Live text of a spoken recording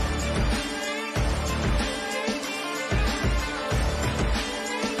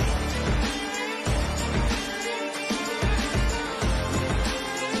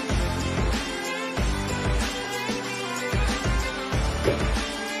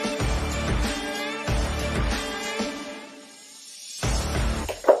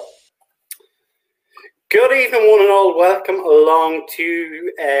evening, one and all. Welcome along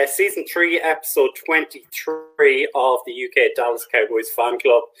to Season 3, Episode 23 of the UK Dallas Cowboys Fan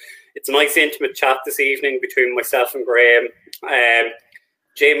Club. It's a nice, intimate chat this evening between myself and Graham.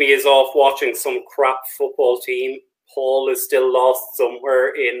 Jamie is off watching some crap football team. Paul is still lost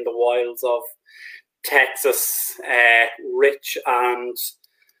somewhere in the wilds of Texas. Rich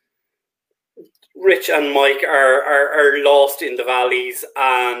and Mike are lost in the valleys,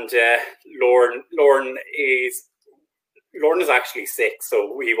 and Lauren is actually sick,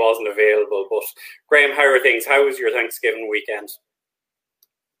 so he wasn't available. But Graham, how are things? How was your Thanksgiving weekend?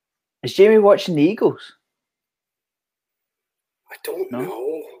 Is Jamie watching the Eagles? I don't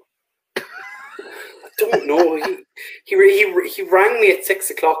know. I don't know. He rang me at 6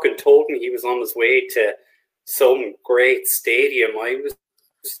 o'clock and told me he was on his way to some great stadium.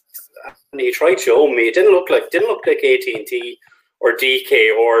 And he tried showing me. It didn't look like AT&T or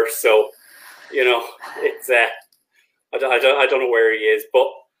DK, or so. You know, it's I don't know where he is, but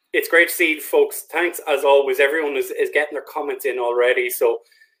it's great to see you folks. Thanks as always. Everyone is getting their comments in already. So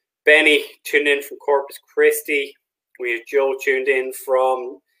Benny tuned in from Corpus Christi. We have Joe tuned in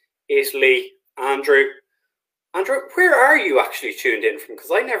from Italy. Andrew, where are you actually tuned in from?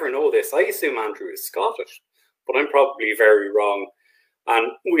 Because I never know this. I assume Andrew is Scottish, but I'm probably very wrong.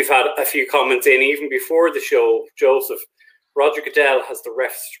 And we've had a few comments in even before the show. Joseph, Roger Goodell has the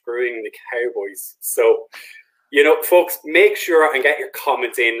refs screwing the Cowboys. So, you know, folks, make sure and get your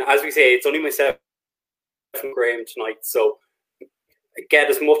comments in. As we say, it's only myself and Graham tonight. So get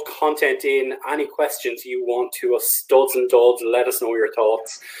as much content in, any questions you want to us, studs and duds, let us know your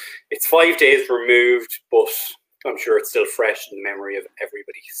thoughts. It's 5 days removed, but I'm sure it's still fresh in the memory of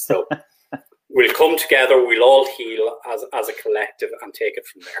everybody. So we'll come together, we'll all heal as a collective and take it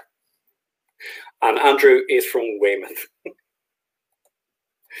from there. And Andrew is from Weymouth.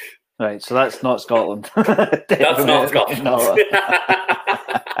 Right, so that's not Scotland. That's not Scotland. No.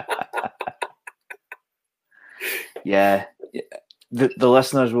 Yeah. The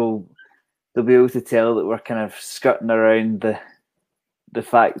listeners they'll be able to tell that we're kind of skirting around the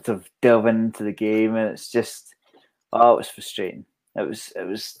fact of delving into the game, and it's just it was frustrating. It was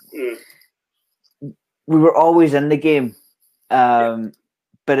we were always in the game, but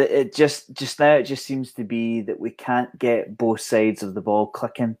it just now it just seems to be that we can't get both sides of the ball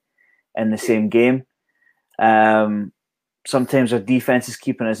clicking in the same game. Sometimes our defense is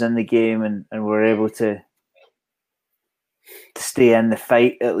keeping us in the game, and we're able to stay in the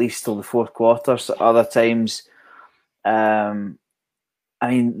fight at least till the fourth quarter. So other times, I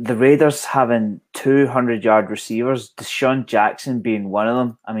mean, the Raiders having 200-yard receivers, Deshaun Jackson being one of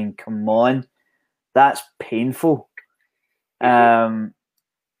them. I mean, come on. That's painful. I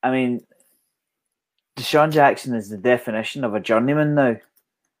mean, Deshaun Jackson is the definition of a journeyman now.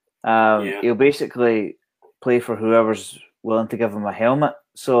 He'll basically play for whoever's willing to give him a helmet.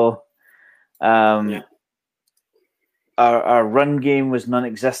 So our run game was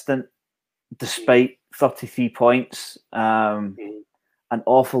non-existent despite 33 points. An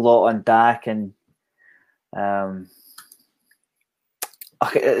awful lot on Dak, and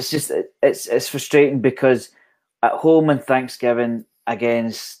it's just it's frustrating because at home on Thanksgiving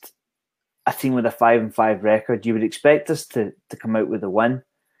against a team with a 5-5 record, you would expect us to come out with a win.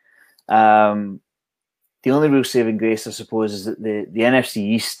 The only real saving grace, I suppose, is that the NFC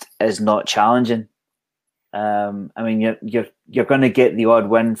East is not challenging. I mean, you're going to get the odd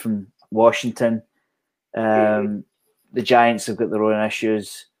win from Washington. The Giants have got their own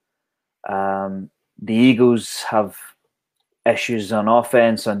issues. The Eagles have issues on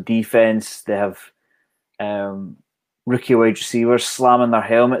offense, on defense. They have rookie wide receivers slamming their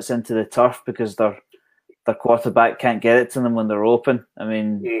helmets into the turf because their quarterback can't get it to them when they're open. I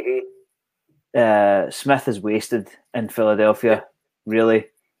mean, Smith is wasted in Philadelphia. Really,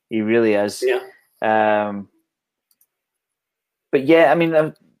 he really is. Yeah. But yeah, I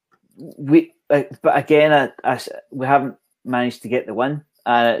mean, but again, we haven't managed to get the win,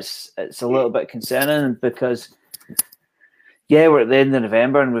 and it's a little bit concerning because we're at the end of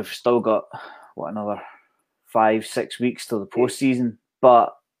November and we've still got another 5-6 weeks till the postseason.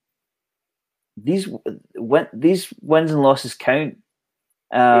 But these wins and losses count.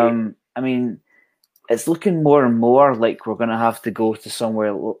 I mean, it's looking more and more like we're going to have to go to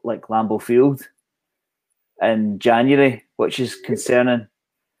somewhere like Lambeau Field in January, which is concerning.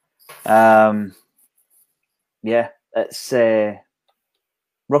 It's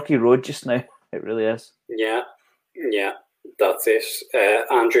rocky road just now. It really is. Yeah, that's it.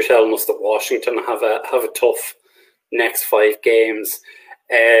 Andrew telling us that Washington have a tough next 5 games.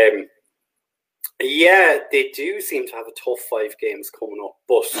 They do seem to have a tough 5 games coming up.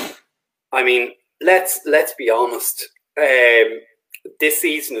 But I mean, let's be honest. This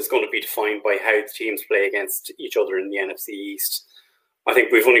season is going to be defined by how the teams play against each other in the NFC East. I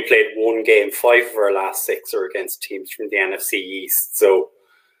think we've only played one game. 5 of our last 6 are against teams from the NFC East. So,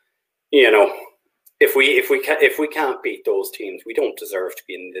 if we can't beat those teams, we don't deserve to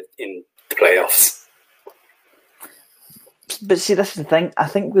be in the playoffs. But see, this is the thing. I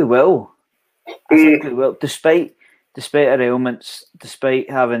think we will. I think we will, despite our ailments, despite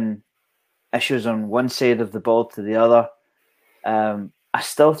having issues on one side of the ball to the other. I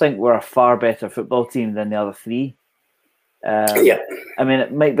still think we're a far better football team than the other 3. I mean,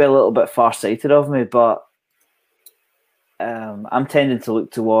 it might be a little bit far-sighted of me, but I'm tending to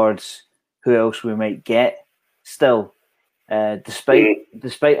look towards who else we might get still, despite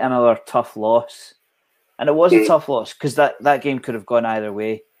another tough loss. And it was a tough loss because that game could have gone either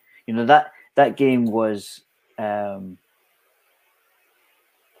way. That game was a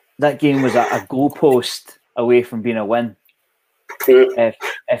goalpost away from being a win.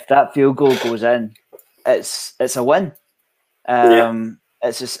 If that field goal goes in, it's a win.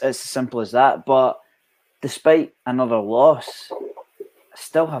 It's as simple as that. But despite another loss, I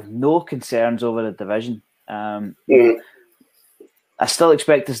still have no concerns over the division. I still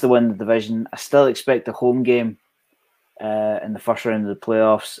expect us to win the division. I still expect a home game in the first round of the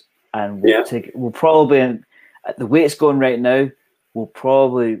playoffs, and we'll probably, at the way it's going right now, we'll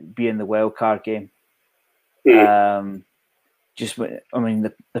probably be in the wild card game. The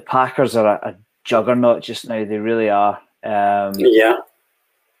Packers are a juggernaut just now. They really are.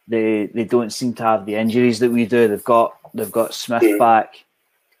 They don't seem to have the injuries that we do. They've got Smith back.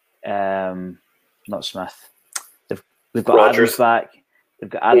 Not Smith. They've got Rodgers back. They've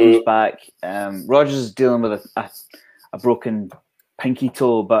got Adams back. Rodgers is dealing with a broken pinky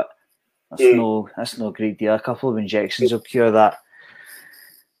toe, but that's no great deal. A couple of injections will cure that.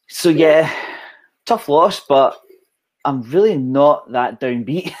 So yeah, tough loss, but I'm really not that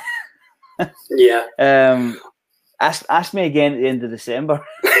downbeat. Ask me again at the end of December.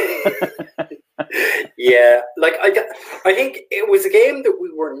 I think it was a game that we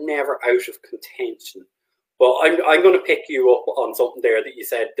were never out of contention. But I'm going to pick you up on something there that you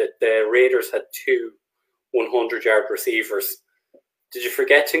said that the Raiders had 2 100-yard receivers. Did you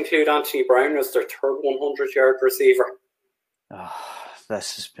forget to include Anthony Brown as their third 100-yard receiver? Oh,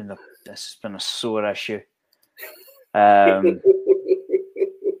 this has been a sore issue. I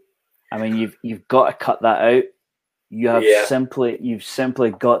mean, you've got to cut that out. You've simply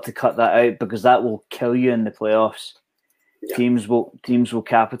got to cut that out because that will kill you in the playoffs. Yeah. Teams will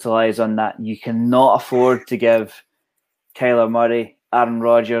capitalize on that. You cannot afford to give Kyler Murray, Aaron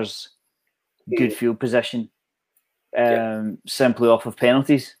Rodgers good field position simply off of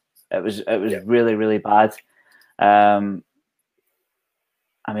penalties. It was really, really bad. I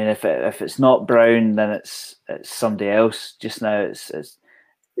mean, if it's not Brown, then it's somebody else. Just now, it's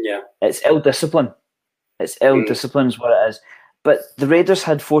ill discipline. It's ill discipline is what it is. But the Raiders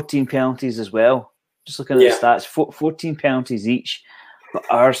had 14 penalties as well. Just looking at the stats, 14 penalties each, but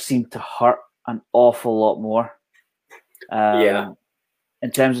ours seemed to hurt an awful lot more. In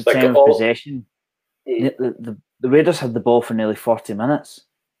terms of time of possession, the Raiders had the ball for nearly 40 minutes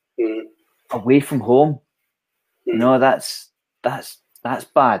away from home. That's bad. That's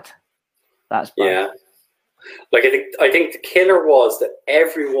bad. Yeah, I think the killer was that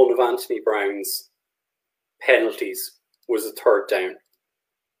every one of Anthony Brown's penalties was a third down.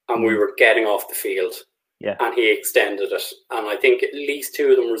 And we were getting off the field, and he extended it. And I think at least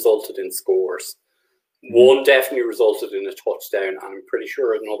 2 of them resulted in scores. One definitely resulted in a touchdown, and I'm pretty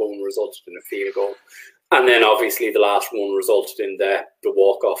sure another one resulted in a field goal. And then obviously the last one resulted in the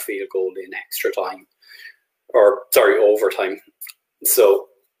walk-off field goal in extra time, overtime. So,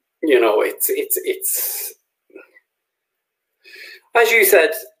 it's as you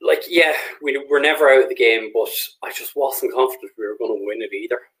said, we were never out of the game, but I just wasn't confident we were going to win it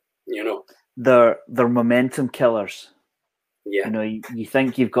either. They're momentum killers. Yeah. You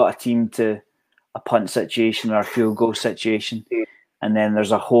think you've got a team to a punt situation or a field goal situation, and then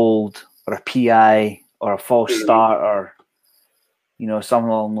there's a hold or a PI or a false start or something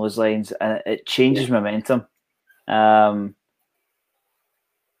along those lines, and it changes momentum.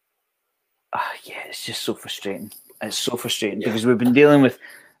 It's just so frustrating. It's so frustrating because we've been dealing with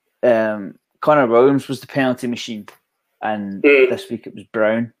Connor Williams was the penalty machine, and this week it was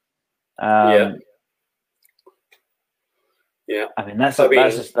Brown. I mean that's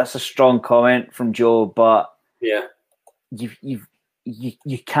a strong comment from Joe, but you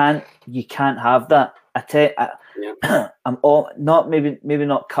can't have that. I'm maybe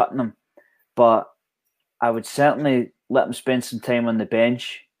not cutting him, but I would certainly let him spend some time on the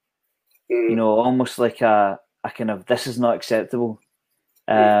bench You know, almost like a kind of, this is not acceptable.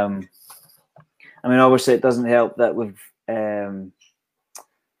 I mean, obviously it doesn't help that with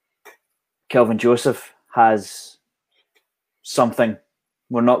Kelvin Joseph has something.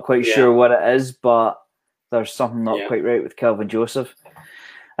 We're not quite sure what it is, but there's something not quite right with Kelvin Joseph.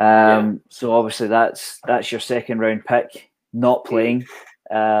 So obviously that's your second round pick not playing.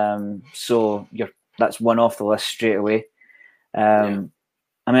 So that's one off the list straight away. I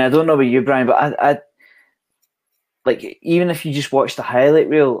mean, I don't know about you, Brian, but I like, even if you just watch the highlight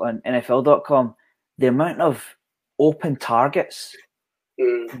reel on NFL.com, the amount of open targets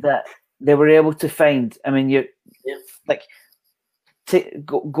that they were able to find. I mean, like,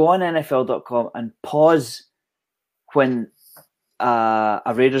 go on NFL.com and pause when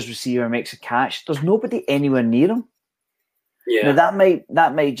a Raiders receiver makes a catch. There's nobody anywhere near him. Now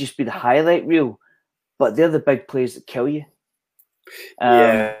that might just be the highlight reel, but they're the big plays that kill you.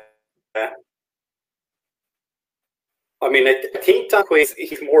 I mean, I think that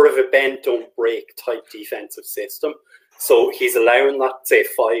he's more of a bend don't break type defensive system, so he's allowing that, say,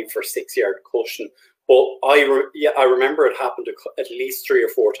 5 or 6 yard cushion. But I remember it happened at least 3 or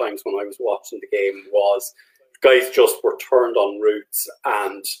 4 times when I was watching the game. Was guys just were turned on routes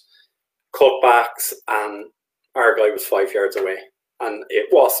and cutbacks, and our guy was 5 yards away, and it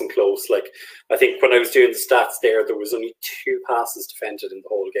wasn't close. Like, I think when I was doing the stats there was only 2 passes defended in the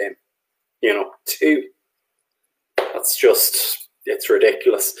whole game. 2. That's just, it's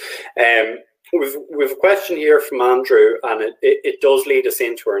ridiculous. We've a question here from Andrew, and it does lead us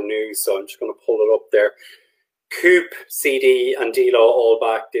into our news, so I'm just going to pull it up there. Coop, CD, and D'Lo all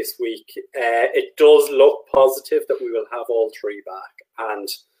back this week. It does look positive that we will have all 3 back, and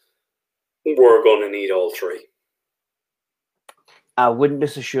we're going to need all 3. I wouldn't be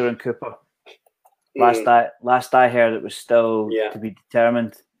so sure on Cooper. Last I heard, it was still to be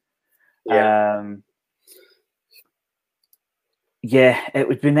determined. It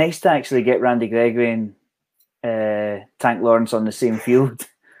would be nice to actually get Randy Gregory and Tank Lawrence on the same field.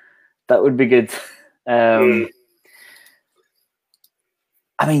 That would be good. I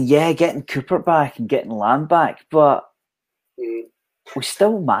mean, getting Cooper back and getting Lamb back, but we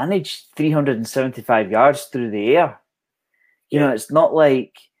still managed 375 yards through the air. You know, it's not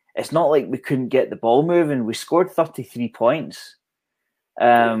like we couldn't get the ball moving. We scored 33 points.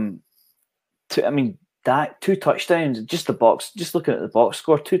 That 2 touchdowns, just looking at the box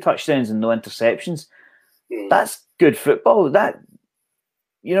score, 2 touchdowns and no interceptions. That's good football. That,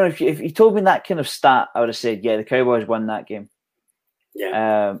 if you told me that kind of stat, I would have said, the Cowboys won that game.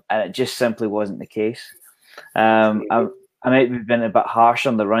 And it just simply wasn't the case. I might have been a bit harsh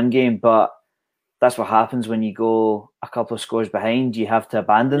on the run game, but that's what happens when you go a couple of scores behind. You have to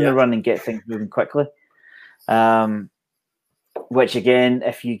abandon the run and get things moving quickly. Which again,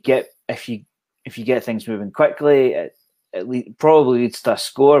 if you get things moving quickly, it probably leads to a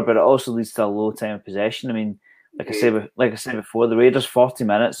score, but it also leads to a low time of possession. I mean, like I said before, the Raiders 40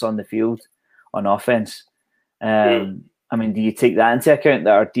 minutes on the field on offense. I mean, do you take that into account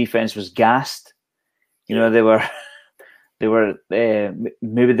that our defense was gassed? They were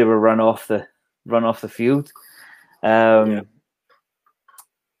maybe they were run off the field. I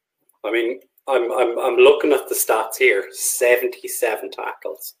mean, I'm looking at the stats here. 77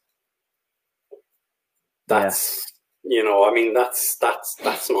 tackles. That's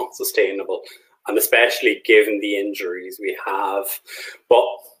that's not sustainable, and especially given the injuries we have. But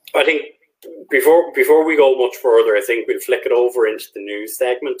I think before we go much further, I think we'll flick it over into the news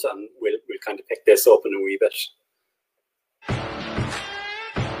segment, and we'll kind of pick this up in a wee bit.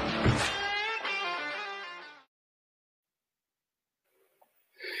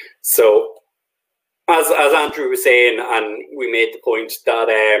 So, as Andrew was saying, and we made the point that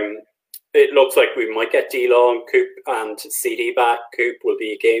it looks like we might get D'Lo and Coop and CD back. Coop will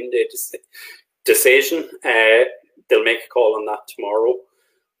be a game day decision. They'll make a call on that tomorrow.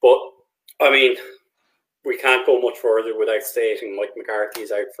 But, I mean, we can't go much further without stating Mike McCarthy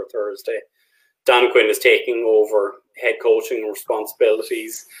is out for Thursday. Dan Quinn is taking over head coaching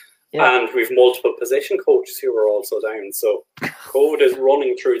responsibilities. And we've multiple position coaches who are also down. So COVID is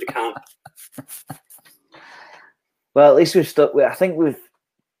running through the camp. Well, at least I think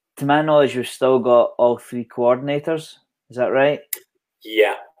to my knowledge, we've still got all 3 coordinators. Is that right?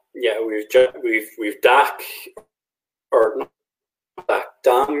 Yeah. We've Dak, or not Dak,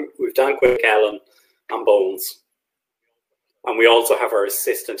 Dan. We've Dan Quinn, Kellen, and Bones, and we also have our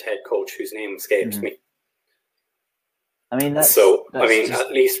assistant head coach, whose name escapes me. I mean, at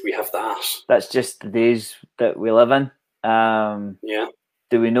least we have that. That's just the days that we live in.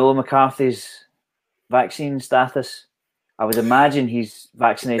 Do we know McCarthy's vaccine status? I would imagine he's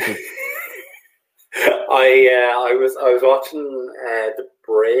vaccinated. I was watching the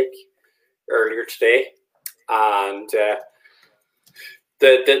break earlier today, and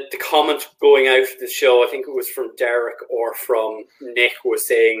the comment going out of the show, I think it was from Derek or from Nick, was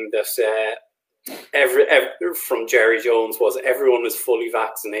saying that every from Jerry Jones was everyone is fully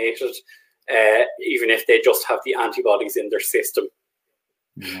vaccinated, even if they just have the antibodies in their system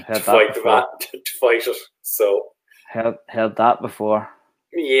to fight it. So heard that before.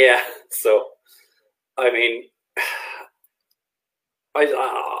 Yeah. So I mean,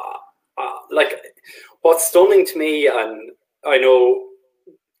 like, what's stunning to me, and I know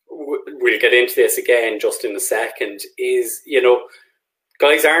we'll get into this again just in a second, is,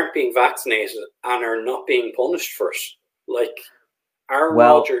 guys aren't being vaccinated and are not being punished for it. Like, Aaron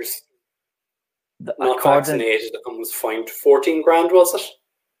Rodgers not vaccinated and was fined 14 grand, was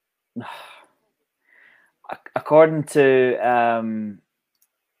it? According to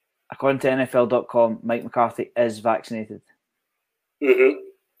NFL.com, Mike McCarthy is vaccinated. Mm-hmm.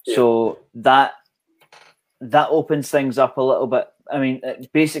 Yeah. So that opens things up a little bit. I mean,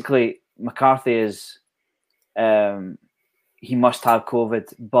 basically, McCarthy is he must have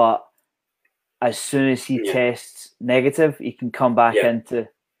COVID, but as soon as he tests negative, he can come back into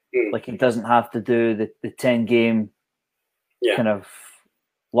like, he doesn't have to do the 10-game kind of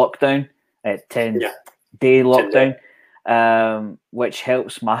lockdown, 10-day lockdown, which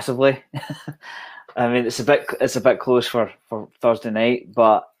helps massively. I mean, it's a bit close for Thursday night,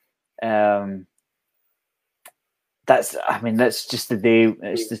 but that's just the day.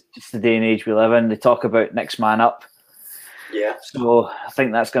 It's just the day and age we live in. They talk about next man up. Yeah. So I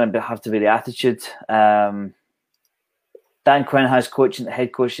think that's going to have to be the attitude. Dan Quinn has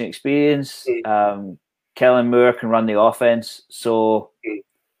head coaching experience. Kellen Moore can run the offense. So,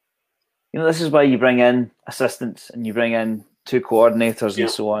 this is why you bring in assistants and you bring in 2 coordinators and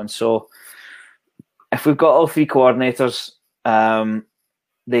so on. So if we've got all 3 coordinators,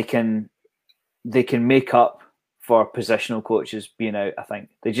 they can make up for positional coaches being out. I think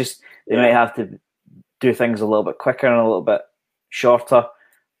they might have to do things a little bit quicker and a little bit shorter,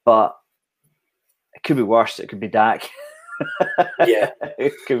 but it could be worse. It could be Dak. Yeah,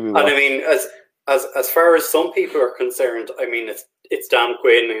 it could be worse. And I mean, as far as some people are concerned, I mean, it's Dan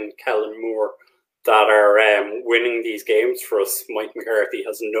Quinn and Kellen Moore that are winning these games for us. Mike McCarthy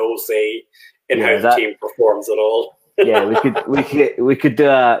has no say in how the team performs at all. Yeah, we could do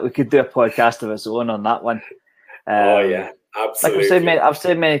a podcast of its own on that one. Absolutely. Like I've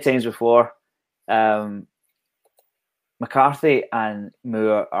said many times before, McCarthy and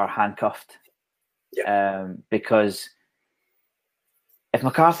Moore are handcuffed. Because if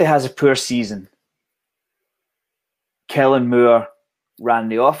McCarthy has a poor season, Kellen Moore ran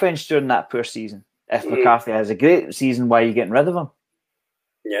the offense during that poor season. If McCarthy has a great season, why are you getting rid of him?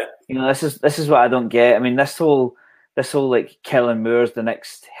 Yeah. This is what I don't get. I mean, this whole like Kellen Moore's the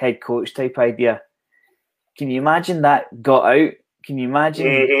next head coach type idea. Can you imagine that got out? Can you imagine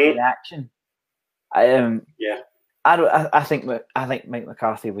the reaction? I think Mike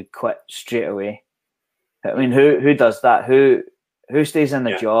McCarthy would quit straight away. I mean, who does that? Who stays in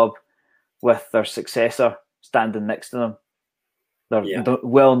the job with their successor standing next to them? Their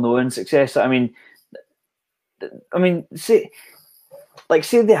well-known successor. I mean, say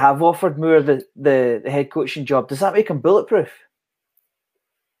they have offered Moore the head coaching job. Does that make him bulletproof?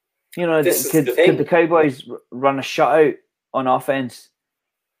 Could the Cowboys run a shutout on offense,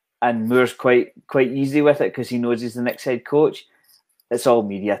 and Moore's quite easy with it because he knows he's the next head coach? It's all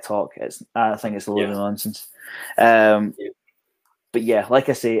media talk. I think it's a load of nonsense. But yeah, like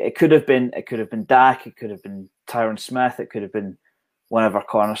I say, it could have been Dak, it could have been Tyron Smith, it could have been one of our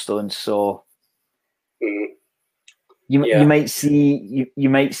cornerstones. So you might see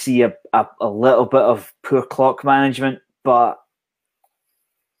a little bit of poor clock management, but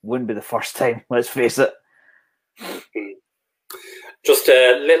wouldn't be the first time. Let's face it. Just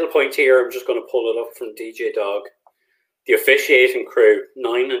a little point here. I'm just going to pull it up from DJ Dog. The officiating crew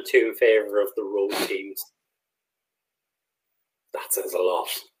 9-2 in favour of the road teams. That says a lot.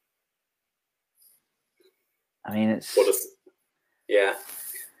 I mean,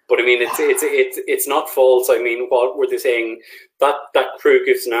 but I mean, it's not false. I mean, what were they saying? That crew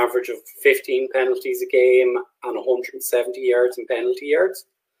gives an average of 15 penalties a game and 170 yards in penalty yards.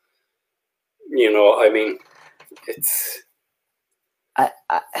 I mean, it's.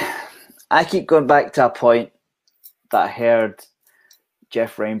 I keep going back to a point that I heard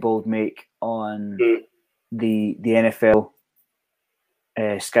Jeff Reinbold make on the NFL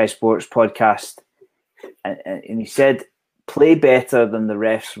Sky Sports podcast, and he said, "Play better than the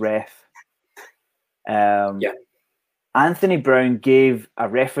refs ref." Anthony Brown gave a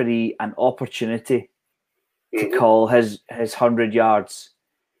referee an opportunity to call his 100 yards.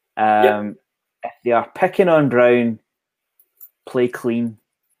 If they are picking on Brown, play clean.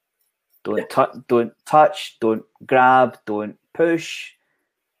 Don't touch, don't grab, don't push.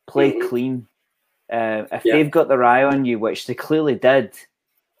 Play clean. If they've got their eye on you, which they clearly did,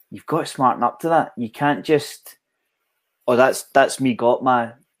 you've got to smarten up to that. You can't just, that's me got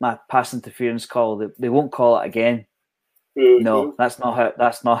my pass interference call. They won't call it again. No, that's not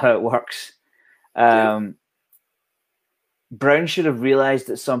how it works. Brown should have realised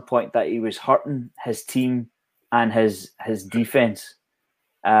at some point that he was hurting his team and his defence.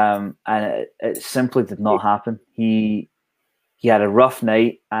 And it simply did not happen. He had a rough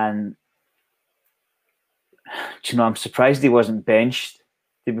night, and I'm surprised he wasn't benched,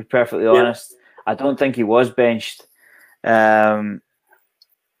 to be perfectly honest. I don't think he was benched. I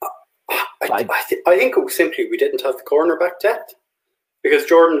think it was simply we didn't have the cornerback depth, because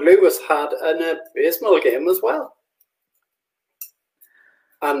Jordan Lewis had an abysmal game as well.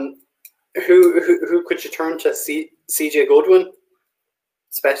 And who could you turn to? CJ Goodwin,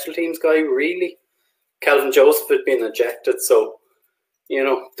 special teams guy, really. Kelvin Joseph had been ejected, so there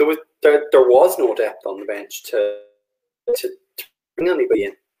was no depth on the bench to bring anybody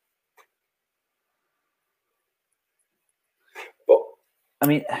in. But I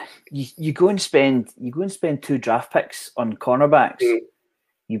mean, you go and spend 2 draft picks on cornerbacks.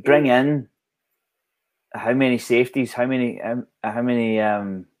 You bring in how many safeties? How many?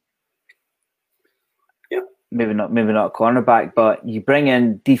 Maybe not a cornerback, but you bring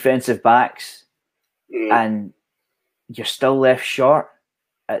in defensive backs, and you're still left short.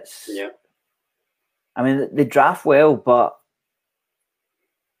 I mean, they draft well, but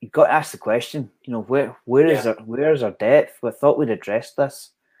you've got to ask the question. Where is our depth? I thought we'd addressed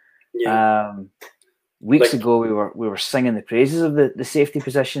this. Weeks ago, we were singing the praises of the safety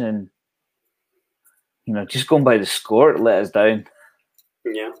position, and just going by the score, it let us down.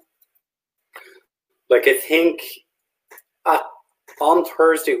 Yeah. I think on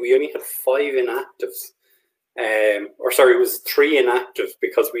Thursday we only had 5 inactives. It was 3 inactives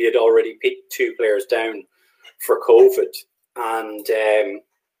because we had already picked 2 players down for COVID. And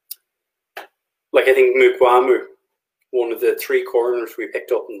I think Mukwamu, one of the 3 corners we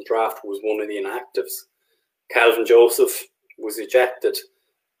picked up in the draft, was one of the inactives. Calvin Joseph was ejected,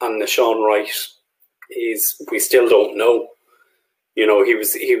 and Nashawn Wright we still don't know. He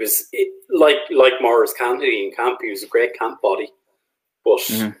was like Morris Kennedy in camp. He was a great camp body, but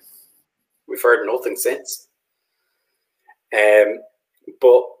we've heard nothing since.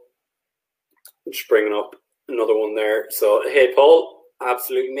 But I'm just bringing up another one there. So, hey, Paul,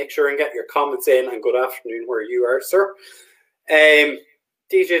 absolutely make sure and get your comments in, and good afternoon where you are, sir.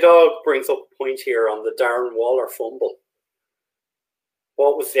 DJ Dog brings up a point here on the Darren Waller fumble.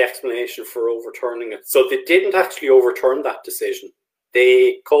 What was the explanation for overturning it? So they didn't actually overturn that decision.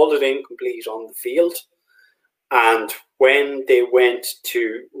 They called it incomplete on the field, and when they went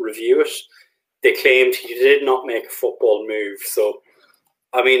to review it, they claimed he did not make a football move. So,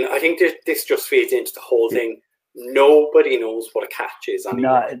 I mean, I think this just feeds into the whole thing. Nobody knows what a catch is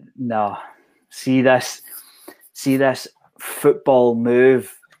anymore. No. See this football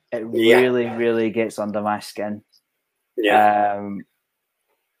move. It really, really gets under my skin. Yeah.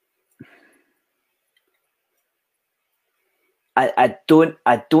 I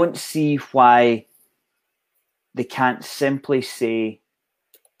don't see why they can't simply say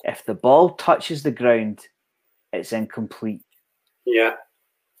if the ball touches the ground, it's incomplete. Yeah.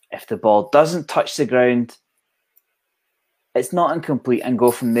 If the ball doesn't touch the ground, it's not incomplete, and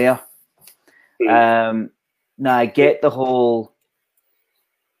go from there. Now I get the whole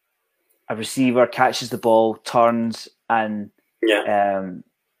a receiver catches the ball, turns, and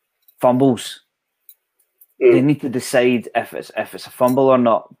fumbles. They need to decide if it's a fumble or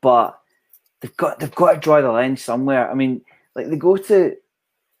not, but they've got to draw the line somewhere. I mean, they go to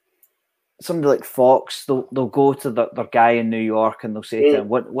somebody like Fox, they'll go to their guy in New York and they'll say to him,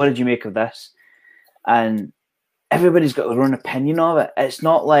 "What did you make of this?" And everybody's got their own opinion of it. It's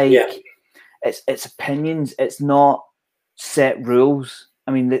not like it's opinions. It's not set rules.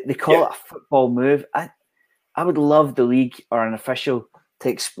 I mean, they call it a football move. I would love the league or an official to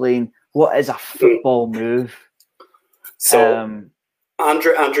explain what is a football move. So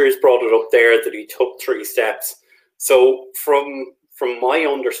Andrew's brought it up there that he took 3 steps. So from my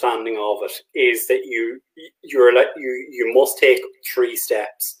understanding of it is that you must take 3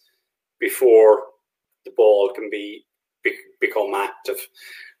 steps before the ball can become active.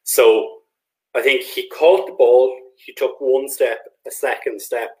 So I think he caught the ball, he took 1 step, a second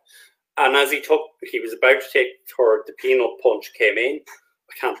step, and as he was about to take the third, the peanut punch came in.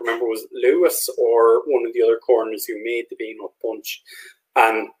 I can't remember, was it Lewis or one of the other corners who made the bean-up punch,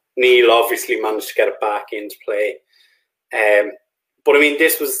 and Neil obviously managed to get it back into play. But I mean,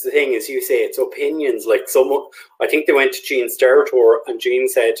 this was the thing, as you say, it's opinions. Like someone, I think they went to Gene Steratore, and Gene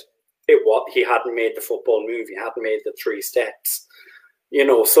said he hadn't made the football move, he hadn't made the 3 steps.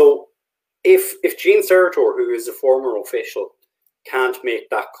 So if Gene Steratore, who is a former official, can't make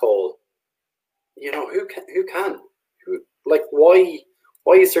that call, who can? Why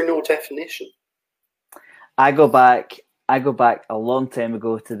is there no definition? I go back a long time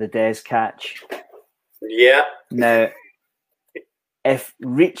ago to the Des catch. Yeah. Now,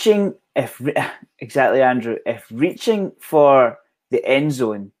 exactly, Andrew, if reaching for the end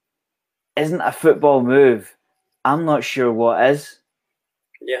zone isn't a football move, I'm not sure what is.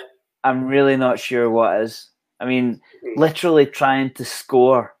 Yeah. I'm really not sure what is. I mean, literally trying to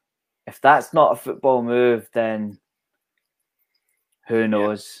score. If that's not a football move, then who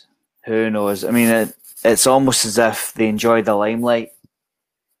knows? Yeah. Who knows? I mean, it's almost as if they enjoy the limelight.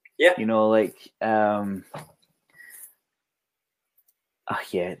 Yeah. The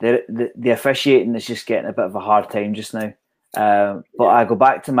officiating is just getting a bit of a hard time just now. But I go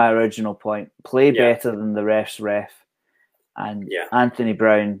back to my original point. Play better than the ref's ref. And Anthony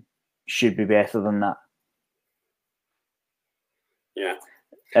Brown should be better than that. Yeah.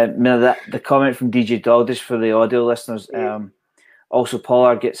 The comment from DJ Daldish for the audio listeners. Also,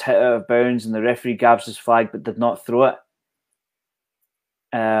 Pollard gets hit out of bounds and the referee grabs his flag but did not throw it.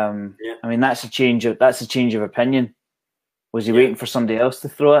 I mean, that's a change of opinion. Was he waiting for somebody else to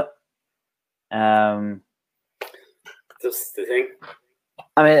throw it? That's the thing.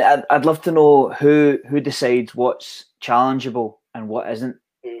 I mean, I'd love to know who decides what's challengeable and what isn't.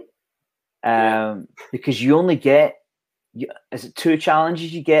 Because you only get, is it 2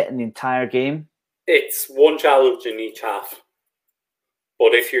 challenges you get in the entire game? It's 1 challenge in each half.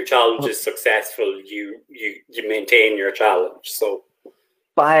 But if your challenge is successful, you maintain your challenge. So,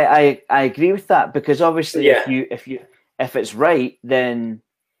 but I agree with that, because obviously if it's right, then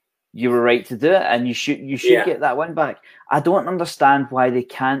you were right to do it, and you should get that win back. I don't understand why they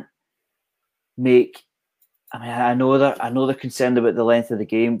can't make. I mean, I know they're concerned about the length of the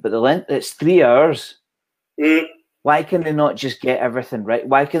game, but it's 3 hours. Why can they not just get everything right?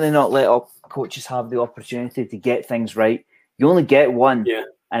 Why can they not let coaches have the opportunity to get things right? You only get one,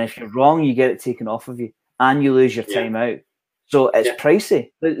 and if you're wrong, you get it taken off of you, and you lose your time out. So it's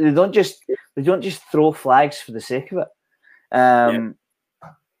pricey. They don't just throw flags for the sake of it. But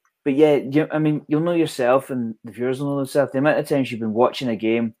I mean, you'll know yourself, and the viewers will know themselves. The amount of times you've been watching a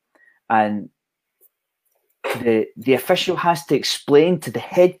game, and the official has to explain to the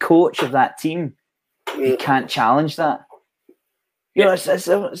head coach of that team, you can't challenge that. It's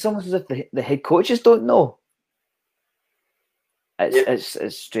almost as if the head coaches don't know. It's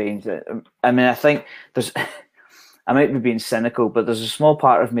strange. I mean, I think there's. I might be being cynical, but there's a small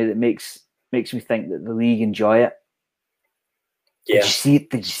part of me that makes me think that the league enjoy it. Yeah.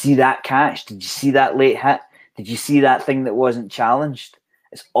 Did you see that catch? Did you see that late hit? Did you see that thing that wasn't challenged?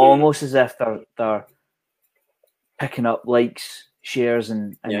 It's almost as if they're picking up likes, shares,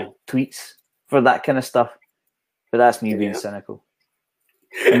 and tweets for that kind of stuff. But that's me being cynical.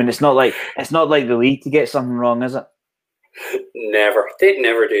 I mean, it's not like the league to get something wrong, is it? Never. They'd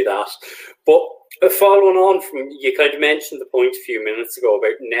never do that. But following on from, you kind of mentioned the point a few minutes ago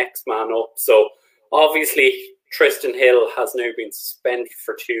about next man up. So obviously Tristan Hill has now been suspended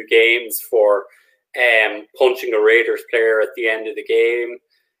for 2 games for punching a Raiders player at the end of the game.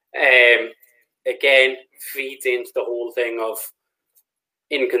 Again, feeds into the whole thing of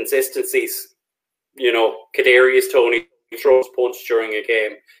inconsistencies. Kadarius Toney throws a punch during a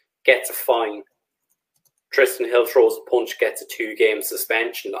game, gets a fine. Tristan Hill throws a punch, gets a 2-game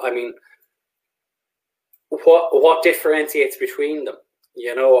suspension. I mean, what differentiates between them?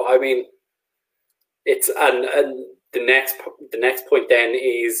 I mean, it's and the next point then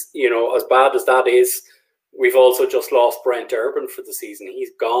is, as bad as that is, we've also just lost Brent Urban for the season.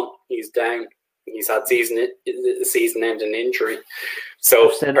 He's gone. He's down. He's had season-ending injury.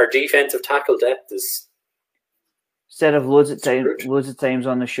 So our defensive tackle depth is. Said of loads of times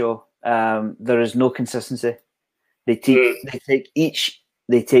on the show, there is no consistency. They take each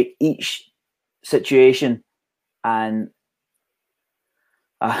situation, and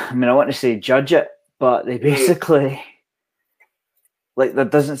I mean, I want to say judge it, but they basically there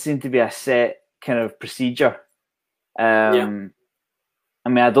doesn't seem to be a set kind of procedure. I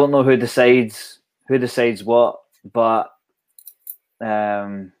mean, I don't know who decides what, but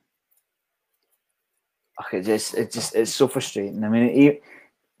it's so frustrating. I mean,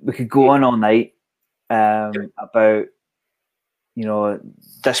 we could go on all night about you know,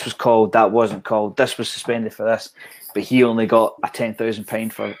 this was called, that wasn't called, this was suspended for this, but he only got a $10,000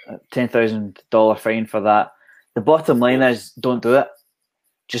 fine for that. The bottom line is, don't do it.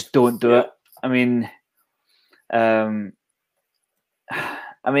 Just don't do it. I mean,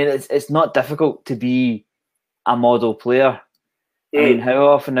 it's not difficult to be a model player. I mean, how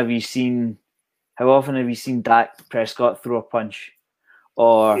often have you seen Dak Prescott throw a punch,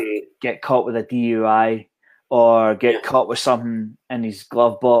 or get caught with a DUI, or get caught with something in his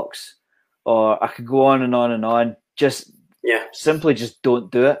glove box, or I could go on and on and on. Just simply just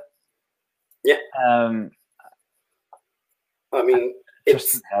don't do it. Yeah. I mean,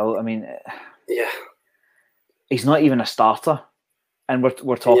 Justin Hill. I mean, he's not even a starter, and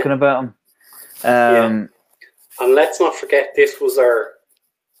we're talking about him. And let's not forget, this was our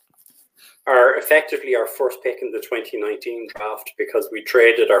effectively our first pick in the 2019 draft, because we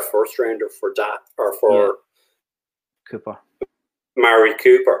traded our first rounder for Cooper, Mari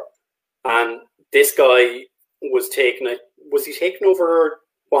Cooper, and this guy was taken. Was he taken over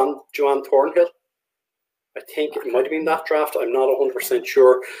Joanne Thornhill? I think it might have been that draft. I'm not 100%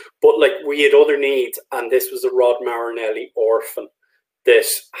 sure, but like, we had other needs, and this was a Rod Marinelli orphan that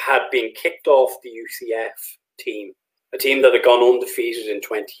had been kicked off the UCF team, a team that had gone undefeated in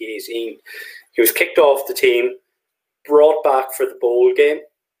 2018. He was kicked off the team, brought back for the bowl game,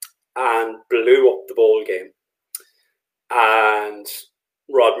 and blew up the bowl game. And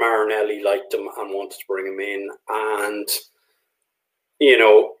Rod Marinelli liked him and wanted to bring him in. And, you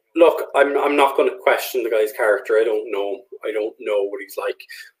know, look, I'm not going to question the guy's character. I don't know him. I don't know what he's like.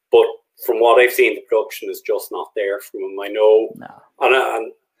 But from what I've seen, the production is just not there from him. I know. No.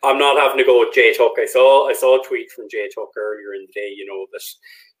 And I'm not having to go with Jay Tuck. I saw a tweet from Jay Tuck earlier in the day, you know, that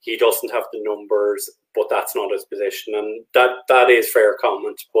he doesn't have the numbers, but that's not his position. And that is fair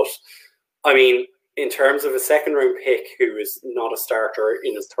comment. But, I mean, in terms of a second-round pick who is not a starter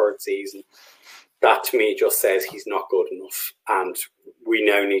in his third season, that to me just says he's not good enough, and we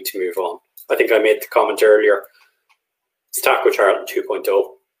now need to move on. I think I made the comment earlier. It's Taco Charlton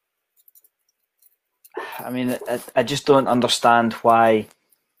 2.0. I mean, I just don't understand why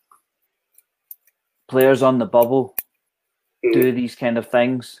players on the bubble do these kind of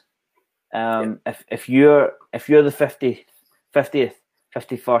things. If you're the 50th,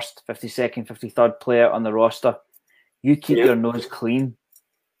 51st, 52nd, 53rd player on the roster, you keep your nose clean,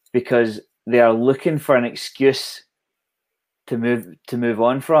 because they are looking for an excuse to move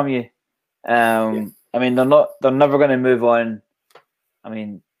on from you. I mean, they're never going to move on. I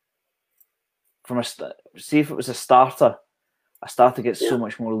mean, see if it was a starter gets so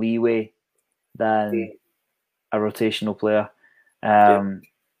much more leeway than a rotational player. I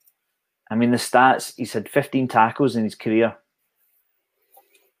mean, the stats, he's had 15 tackles in his career.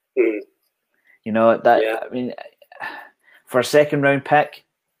 You know, that, I mean, for a second round pick,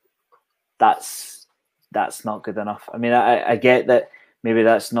 that's not good enough. I mean, I get that maybe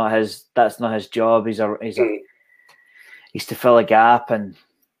that's not his job. He's to fill a gap and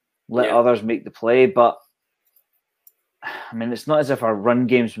let others make the play. But I mean, it's not as if our run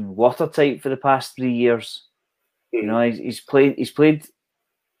game's been watertight for the past 3 years. You know, he's played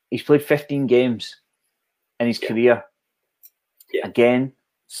 15 games in his career. Again,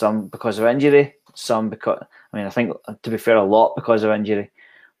 some because of injury, some because, I mean, I think, to be fair, a lot because of injury.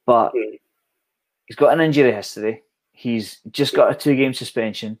 But he's got an injury history. He's just got a 2-game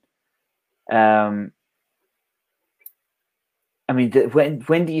suspension. I mean,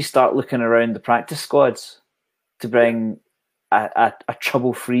 when do you start looking around the practice squads to bring a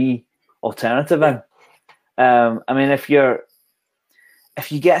trouble-free alternative in? I mean, if you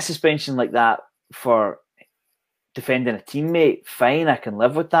get a suspension like that for defending a teammate, fine, I can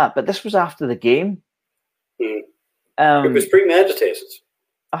live with that. But this was after the game. It was premeditated.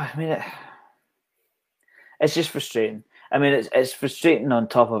 I mean, it's just frustrating. I mean, it's frustrating on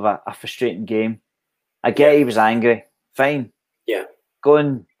top of a frustrating game. I get he was angry. Fine. Yeah. Go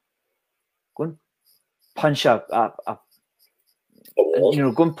and punch go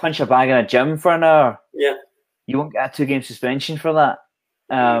and punch a bag in a gym for an hour. Yeah. You won't get a 2-game suspension for that.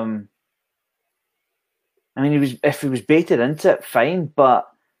 I mean, if he was baited into it, fine, but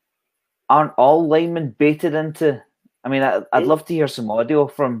aren't all linemen baited into? I mean, I'd love to hear some audio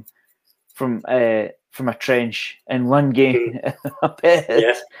from a trench in one game. I bet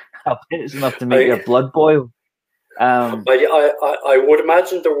it's enough to make your blood boil. I would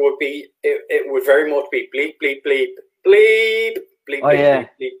imagine there would be. It would very much be bleep bleep bleep bleep bleep bleep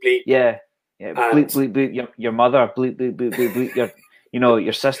bleep bleep. Yeah. Bleep bleep bleep your mother. Bleep bleep bleep bleep bleep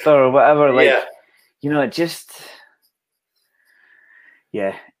your sister or whatever. Like, it just.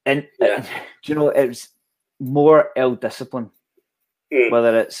 Yeah, and do you know, it was more ill discipline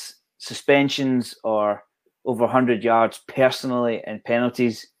whether it's suspensions or over 100 yards personally and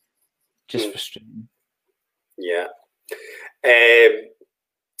penalties. Just frustrating. Yeah.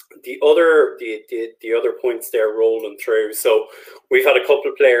 The other points there rolling through. So we've had a couple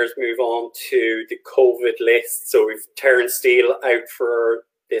of players move on to the COVID list. So we've Terence Steele out for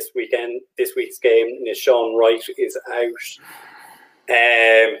this week's game. Nishawn Wright is out.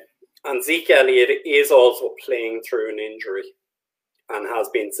 And Zeke Elliott is also playing through an injury and has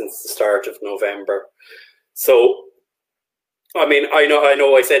been since the start of November. So I mean, I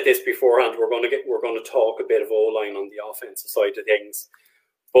know I said this beforehand. We're going to talk a bit of O-line on the offensive side of things.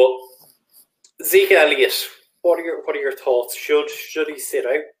 But Zeke Elliott, what are your thoughts? Should he sit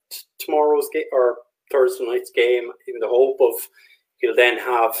out tomorrow's game or Thursday night's game in the hope of he'll then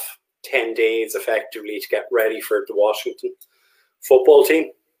have 10 days effectively to get ready for the Washington football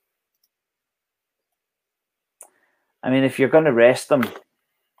team? I mean, if you're going to rest them,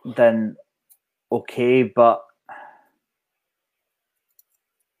 then okay, but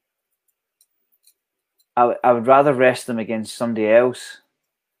I would rather rest them against somebody else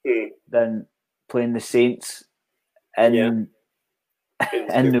than playing the Saints in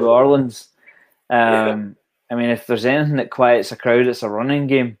New Orleans. I mean, if there's anything that quiets a crowd, it's a running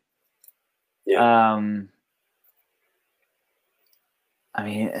game. I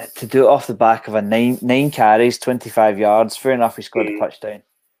mean, to do it off the back of a nine carries, 25 yards, fair enough, he scored a touchdown.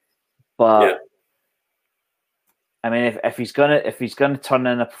 But I mean, if he's gonna turn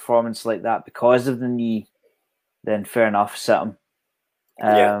in a performance like that because of the knee, then fair enough, sit him.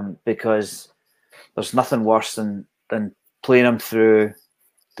 Because there's nothing worse than playing him through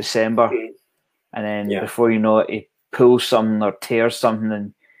December, and then before you know it, he pulls something or tears something,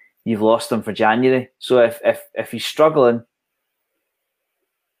 and you've lost him for January. So if he's struggling,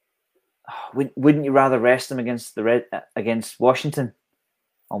 wouldn't you rather rest him against Washington?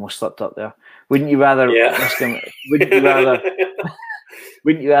 Almost slipped up there. Wouldn't you rather rest him? Wouldn't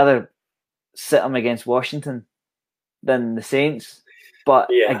you rather sit him against Washington than the Saints? But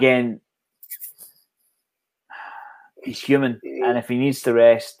again, he's human, and if he needs to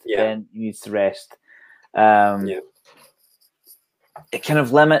rest, then he needs to rest. It kind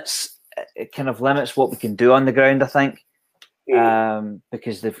of limits what we can do on the ground, I think,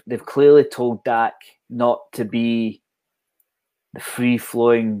 because they've clearly told Dak not to be the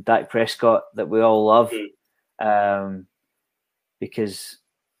free-flowing Dak Prescott that we all love, because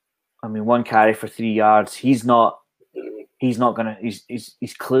I mean, 1 carry for 3 yards. He's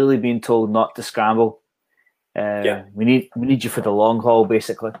clearly being told not to scramble. We need you for the long haul,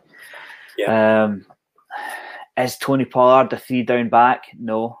 basically. Is Tony Pollard a 3-down back?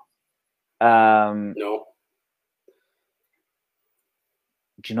 No. No.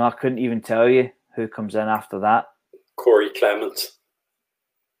 Do you know? I couldn't even tell you who comes in after that. Corey Clement,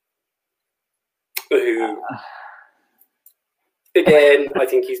 who again, I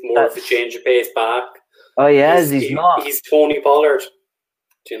think he's more of a change of pace back. Oh yeah, he's not. He's Tony Pollard.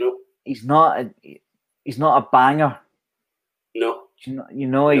 Do you know? He's not a banger. No. You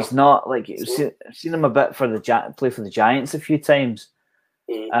know, he's not like. I've seen him a bit for play for the Giants a few times.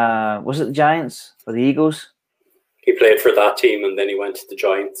 Was it the Giants or the Eagles? He played for that team and then he went to the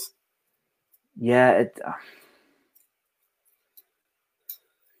Giants. Yeah.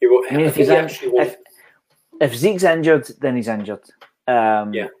 I mean, if Zeke's injured, then he's injured.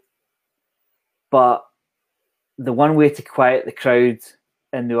 But the one way to quiet the crowd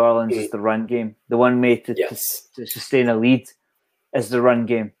in New Orleans is the run game. The one way to sustain a lead is the run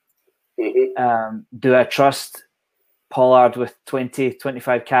game. Do I trust Pollard with 20,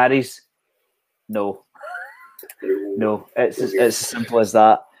 25 carries? No. No. It's as simple as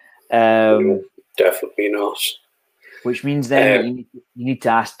that. No, definitely not. Which means then you need to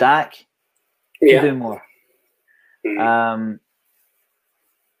ask Dak to do more. But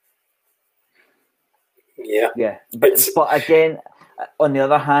again, on the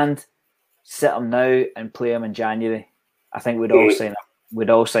other hand, sit him now and play him in January. I think we'd all sign up.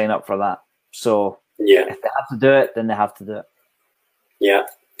 We'd all sign up for that. So if they have to do it, then they have to do it. Yeah.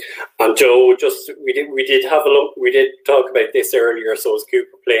 And Joe, we did have a look. We did talk about this earlier. So is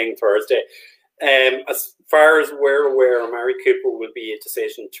Cooper playing Thursday? As far as we're aware, Amari Cooper will be a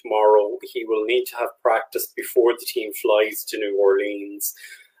decision tomorrow. He will need to have practice before the team flies to New Orleans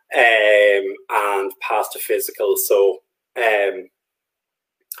and past a physical. So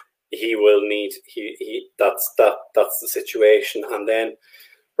he will need that's the situation. And then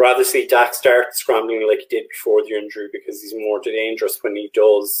rather see Dak start scrambling like he did before the injury, because he's more dangerous when he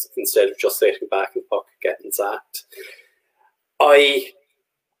does, instead of just sitting back in the pocket getting sacked. I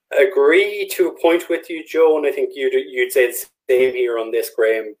agree to a point with you, Joe, and I think you'd say the same here on this,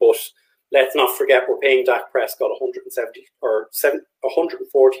 Graham. But let's not forget we're paying Dak Prescott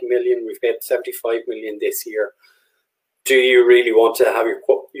 140 million. We've paid 75 million this year. Do you really want to have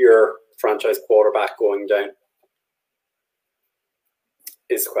your franchise quarterback going down?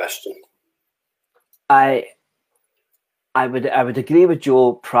 Is the question. I would agree with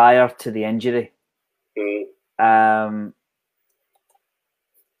Joe prior to the injury. I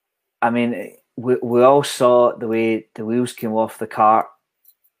mean, we all saw the way the wheels came off the cart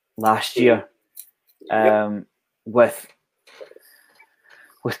last year, with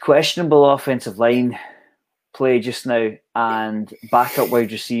questionable offensive line play just now and backup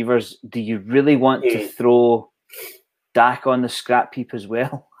wide receivers. Do you really want to throw Dak on the scrap heap as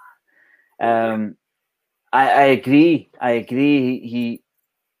well? I agree.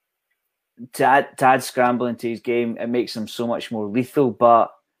 To add scrambling to his game, it makes him so much more lethal.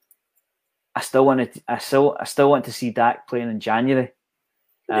 But I still want to see Dak playing in January.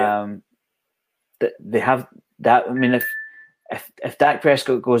 They have that. I mean, if Dak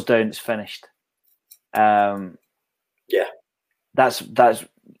Prescott goes down, it's finished. That's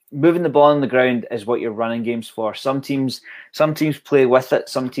moving the ball on the ground is what your running game's for. Some teams play with it.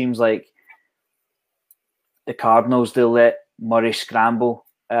 Some teams, like the Cardinals, they'll let Murray scramble.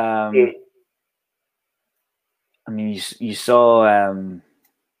 I mean, you saw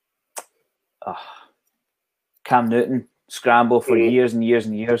Cam Newton scramble for years and years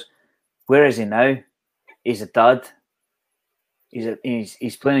and years. Where is he now? He's a dud.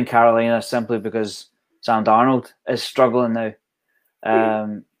 He's playing in Carolina simply because Sam Darnold is struggling now.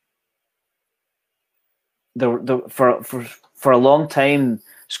 For a long time,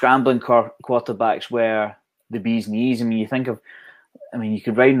 scrambling quarterbacks were the bee's knees. I mean, you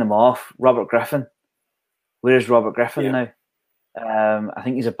could write them off. Robert Griffin. Where is Robert Griffin now? I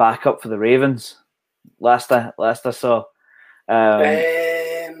think he's a backup for the Ravens. Last I saw.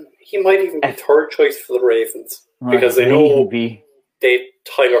 He might even be third choice for the Ravens because I know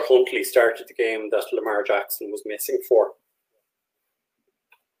Tyler Huntley started the game that Lamar Jackson was missing for.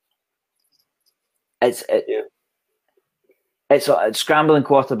 It's scrambling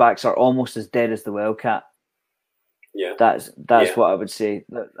quarterbacks are almost as dead as the Wildcat. Yeah, that's what I would say.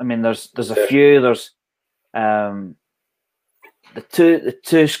 I mean, there's a few. There's the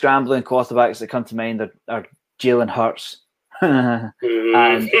two scrambling quarterbacks that come to mind are Jalen Hurts and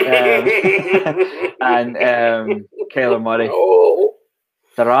Kyler Murray. Oh.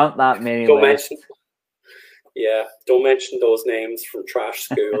 There aren't that many. Don't mention those names from trash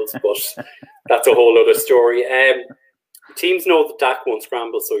schools, but that's a whole other story. Teams know that Dak won't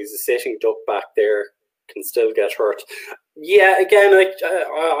scramble, so he's a sitting duck back there, can still get hurt. Yeah, again,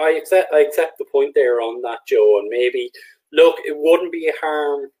 I accept the point there on that, Joe, and maybe look, it wouldn't be a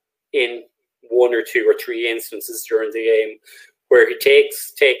harm in 1 or 2 or 3 instances during the game where he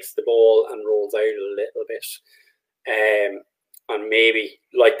takes the ball and rolls out a little bit, and maybe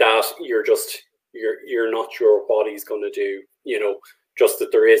like that you're not sure what he's going to do. You know, just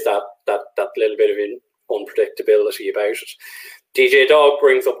that there is that little bit of unpredictability about it. DJ Dog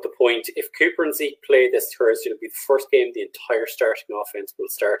brings up the point: if Cooper and Zeke play this Thursday, it'll be the first game the entire starting offense will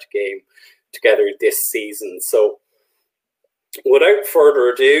start a game together this season. So, without further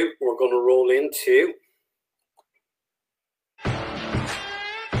ado, we're going to roll into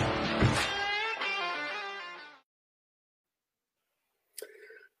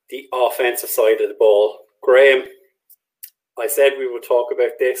the offensive side of the ball. Graham, I said we would talk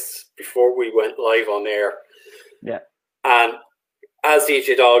about this before we went live on air. Yeah. And as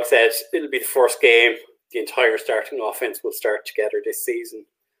DJ Dog said, it'll be the first game the entire starting offense will start together this season.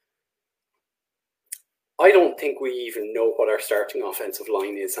 I don't think we even know what our starting offensive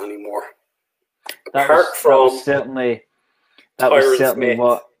line is anymore. That was certainly Smith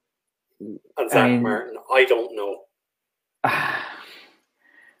what. And Zach Martin. I don't know.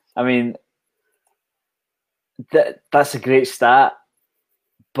 I mean, that's a great stat,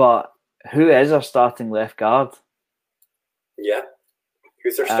 but who is our starting left guard? Yeah,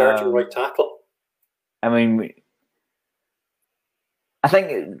 who's our starting right tackle? I mean, I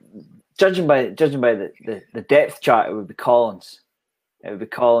think judging by the depth chart, it would be Collins. It would be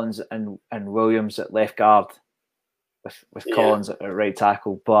Collins and Williams at left guard, with Collins at right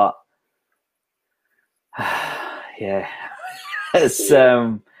tackle. But yeah, it's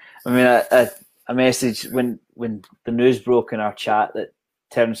I mean, a message when the news broke in our chat that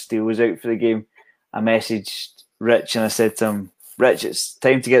Terence Steele was out for the game. I messaged Rich and I said to him, "Rich, it's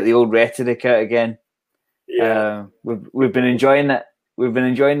time to get the old rhetoric out again." Yeah, we've been enjoying it. We've been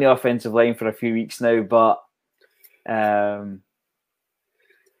enjoying the offensive line for a few weeks now, but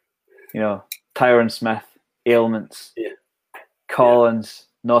you know, Tyron Smith ailments. Yeah, Collins,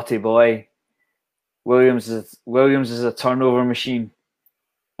 naughty boy. Williams is a turnover machine.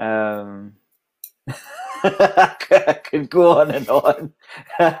 I could go on and on.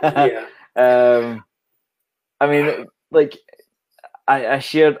 Yeah. I mean, like, I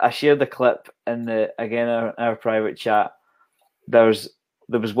shared the clip in our private chat. There was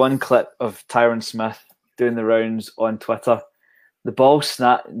one clip of Tyron Smith doing the rounds on Twitter. The ball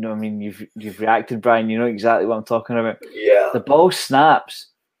snap. No, I mean you've reacted, Brian. You know exactly what I'm talking about. Yeah. The ball snaps.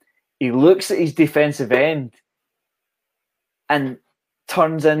 He looks at his defensive end and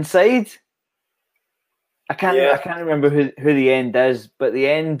turns inside. I can't remember who the end is, but the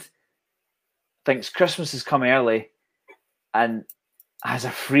end thinks Christmas has come early and has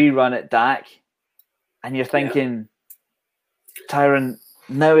a free run at Dak, and you're thinking, Tyron,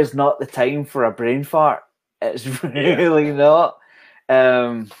 now is not the time for a brain fart. It's really not.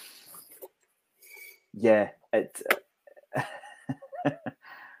 I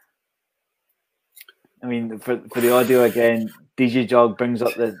mean, for the audio again, DJ Jog brings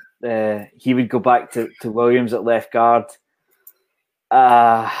up that he would go back to Williams at left guard.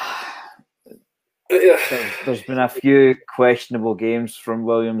 There's been a few questionable games from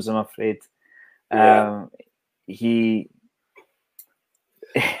Williams, I'm afraid. There's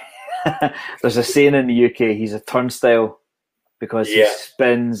a saying in the UK, he's a turnstile because he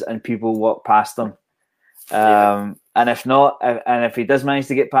spins and people walk past him. And if he does manage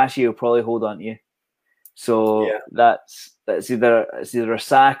to get past you, he'll probably hold on to you. So that's either a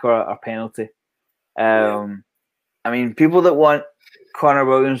sack or a penalty. I mean, people that want Connor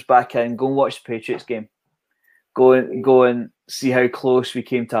Williams back in, go and watch the Patriots game. Go and see how close we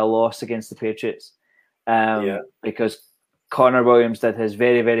came to a loss against the Patriots. Because Connor Williams did his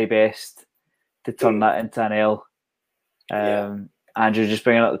very, very best to turn that into an L. Andrew just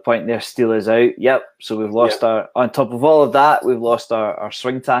bringing up the point there, Steele is out. Yep. So we've lost on top of all of that, we've lost our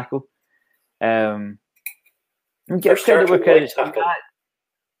swing tackle. Give credit where credit's due.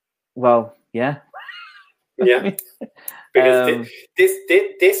 Well, yeah. Yeah. Because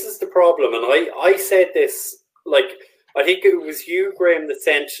this is the problem, and I said this, like, I think it was you, Graham, that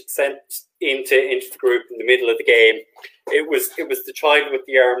sent into the group in the middle of the game. It was the child with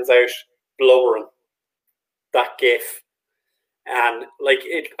the arms out blubbering, that gif, and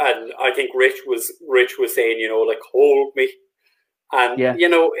and I think Rich was saying, you know, like, hold me, and you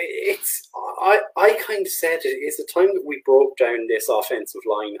know, it's I kind of said it's the time that we broke down this offensive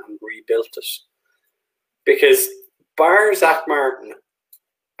line and rebuilt it, because bar Zach Martin,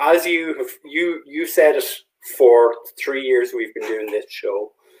 as you said it for 3 years we've been doing this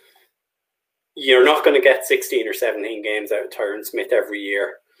show, you're not going to get 16 or 17 games out of Tyron Smith every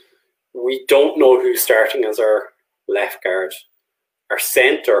year. We don't know who's starting as our left guard. Our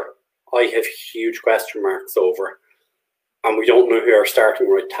centre, I have huge question marks over. And we don't know who our starting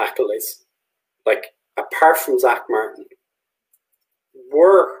right tackle is. Like, apart from Zach Martin,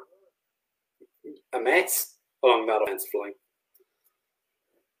 we're a mess along that offensive line.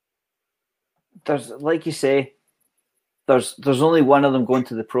 There's, like you say, there's only one of them going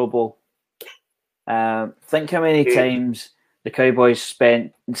to the Pro Bowl. Think how many times the Cowboys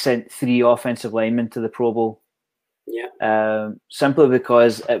sent 3 offensive linemen to the Pro Bowl. Yeah. Simply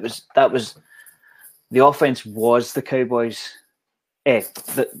because the offense was the Cowboys.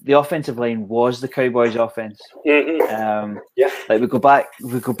 The offensive line was the Cowboys' offense. Like we go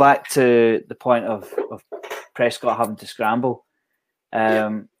back to the point of Prescott having to scramble.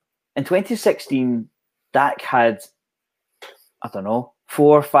 In 2016, Dak had, I don't know,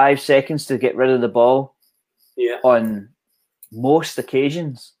 4 or 5 seconds to get rid of the ball on most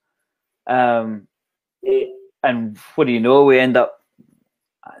occasions. And what do you know? We end up,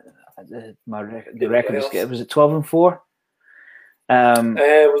 the record was it 12-4?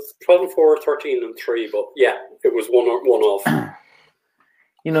 It was 12-4, 13-3, but yeah, it was one off.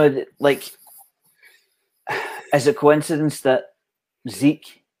 You know, like, is it coincidence that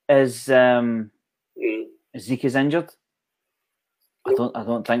Zeke is injured? I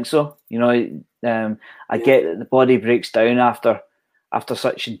don't think so. You know, I get that the body breaks down after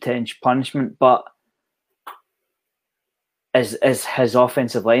such intense punishment, but is his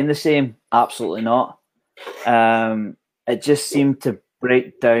offensive line the same? Absolutely not. It just seemed to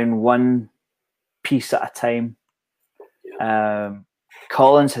break down one piece at a time.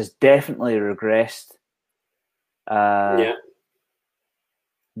 Collins has definitely regressed.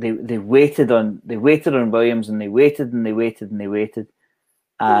 They waited on Williams, and they waited and they waited and they waited,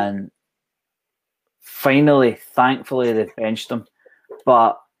 and finally, thankfully, they've benched him.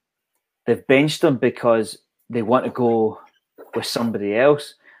 But they've benched him because they want to go with somebody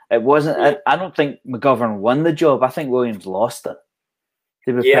else. It wasn't. Yeah. I don't think McGovern won the job. I think Williams lost it.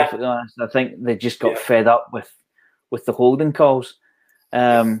 To be perfectly honest, I think they just got fed up with the holding calls.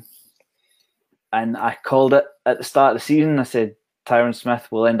 And I called it at the start of the season. I said Tyron Smith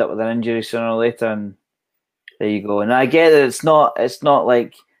will end up with an injury sooner or later, and there you go. And I get it. It's not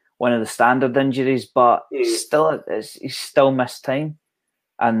like one of the standard injuries, but still, he's still missed time,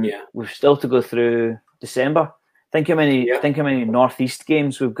 and we've still to go through December. Think how many Northeast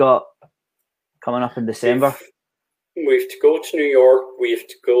games we've got coming up in December. We have to go to New York. We have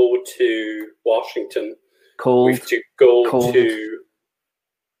to go to Washington. Cold. We have to go to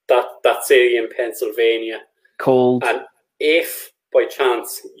that city in Pennsylvania. Cold. And if by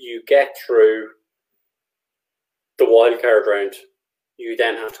chance you get through the wild card round, you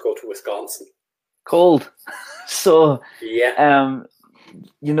then have to go to Wisconsin. Cold. So yeah,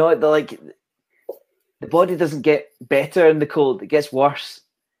 you know, the body doesn't get better in the cold; it gets worse.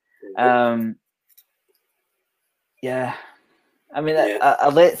 Yeah, I mean, I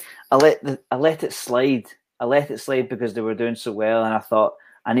let it slide. I let it slide because they were doing so well, and I thought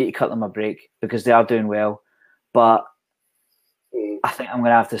I need to cut them a break because they are doing well. But I think I'm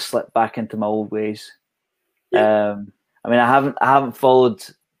going to have to slip back into my old ways. I mean, I haven't followed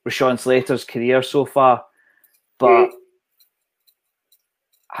Rashawn Slater's career so far, but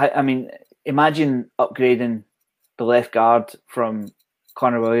I mean, imagine upgrading the left guard from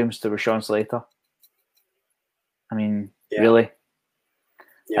Connor Williams to Rashawn Slater. I mean, really?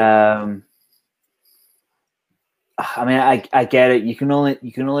 Yeah. I mean, I get it. You can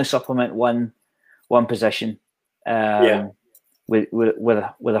only supplement one position with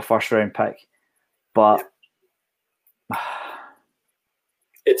a first round pick, but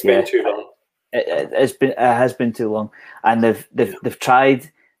it's been too long. It has been too long, and they've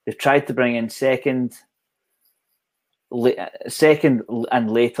tried to bring in second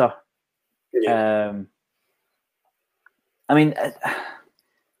and later. I mean,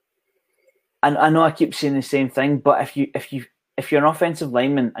 I know I keep saying the same thing, but if you're an offensive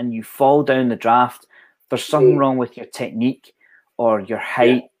lineman and you fall down the draft, there's something wrong with your technique or your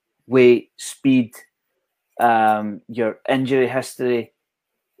height, weight, speed, your injury history.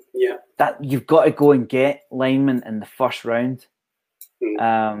 Yeah, that you've got to go and get linemen in the first round.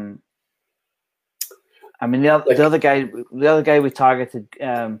 I mean, the other guy we targeted,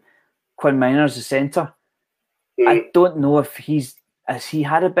 Quinn Miners, the centre. I don't know if has he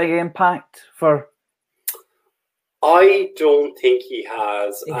had a big impact for. I don't think he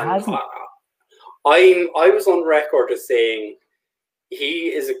has. He hasn't. I was on record as saying he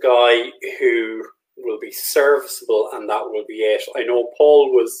is a guy who will be serviceable, and that will be it. I know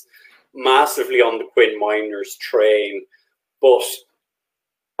Paul was massively on the Quinn Miners train, but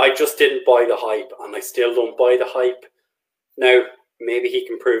I just didn't buy the hype, and I still don't buy the hype. Now, maybe he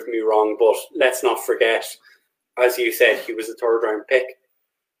can prove me wrong, but let's not forget, as you said, he was a third round pick.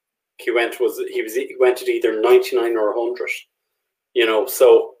 He went at either 99 or 100. You know,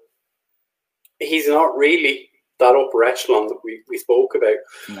 so he's not really that upper echelon that we spoke about.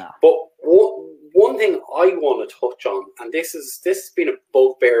 No. But one thing I want to touch on, and this has been a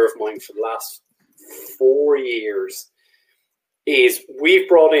bugbear of mine for the last 4 years, is we've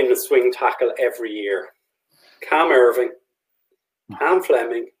brought in a swing tackle every year. Cam Irving, Cam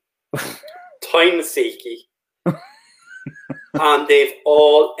Fleming, Ty Nasiki, and they've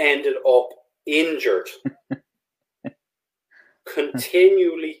all ended up injured.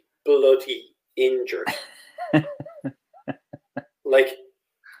 Continually bloody injured. Like,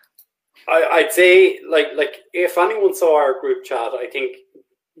 I'd say, like if anyone saw our group chat, I think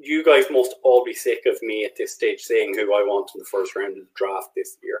you guys must all be sick of me at this stage saying who I want in the first round of the draft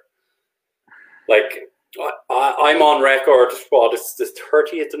this year. Like, I'm on record, it's the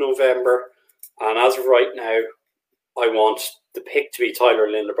 30th of November, and as of right now, I want the pick to be Tyler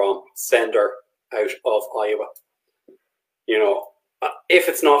Linderbaum, sender out of Iowa. You know, if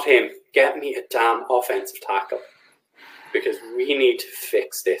it's not him, get me a damn offensive tackle, because we need to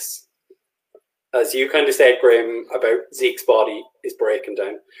fix this. As you kind of said, Graham, about Zeke's body is breaking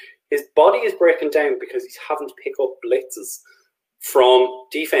down. His body is breaking down because he's having to pick up blitzes from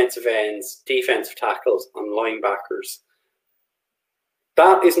defensive ends, defensive tackles, and linebackers.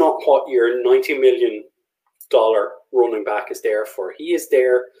 That is not what your $90 million running back is there for. He is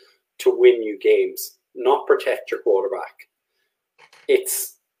there to win you games, not protect your quarterback.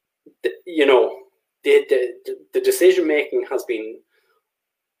 It's, you know, the decision making has been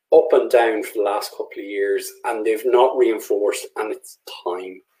up and down for the last couple of years, and they've not reinforced, and it's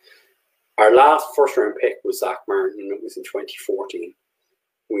time. Our last first round pick was Zach Martin, and it was in 2014.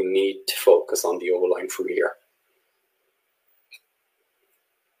 We need to focus on the O-line from here.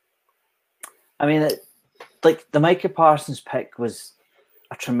 I mean, like the Micah Parsons pick was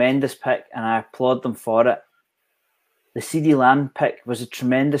a tremendous pick, and I applaud them for it. The CeeDee Lamb pick was a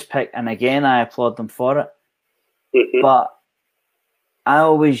tremendous pick, and again, I applaud them for it. Mm-hmm. But I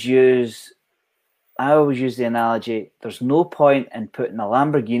always use the analogy: there's no point in putting a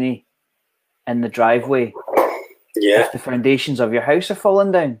Lamborghini in the driveway if the foundations of your house are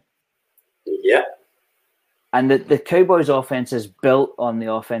falling down. Yeah. And the Cowboys' offense is built on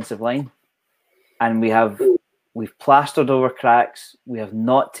the offensive line, and we've plastered over cracks. We have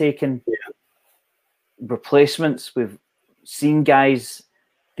not taken replacements. We've seen guys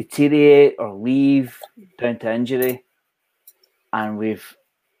deteriorate or leave down to injury, and we've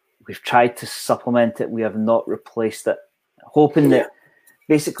tried to supplement it. We have not replaced it, hoping that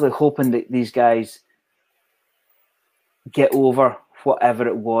these guys get over whatever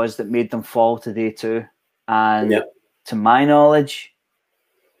it was that made them fall to day two. And to my knowledge,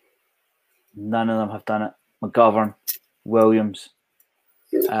 none of them have done it. McGovern, Williams,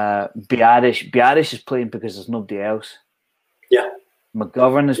 Biadasz is playing because there's nobody else. Yeah.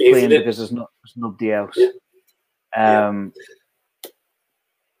 McGovern is playing because there's nobody else. I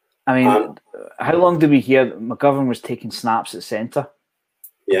mean, how long did we hear that McGovern was taking snaps at centre?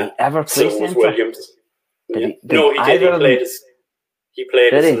 Yeah. Did he ever play centre? Williams. He did. He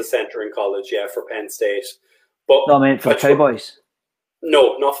played as a centre in college, for Penn State. But no, I mean for the Cowboys.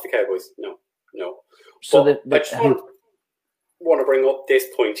 No, not for the Cowboys. No. So I just want to bring up this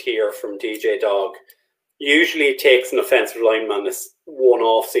point here from DJ Dog. Usually it takes an offensive lineman this one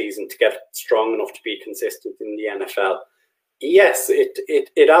off season to get strong enough to be consistent in the NFL. Yes,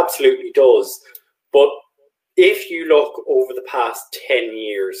 it absolutely does. But if you look over the past 10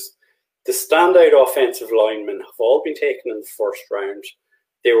 years, the standout offensive linemen have all been taken in the first round.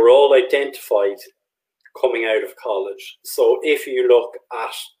 They were all identified coming out of college. So if you look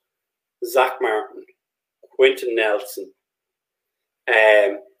at Zach Martin, Quentin Nelson,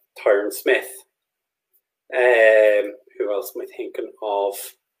 Tyron Smith, who else am I thinking of?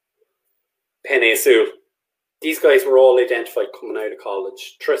 Penei Sewell. These guys were all identified coming out of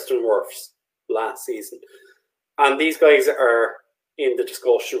college. Tristan Wirfs last season. And these guys are in the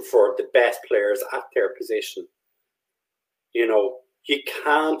discussion for the best players at their position. You know, you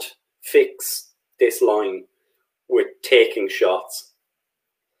can't fix this line with taking shots.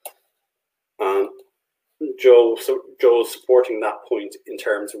 And Joe's supporting that point in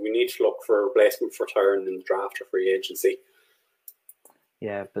terms of we need to look for a replacement for Tyron in the draft or free agency.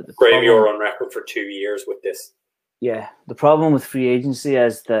 Yeah, but Graham, you're on record for 2 years with this. Yeah, the problem with free agency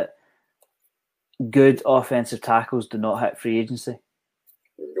is that good offensive tackles do not hit free agency.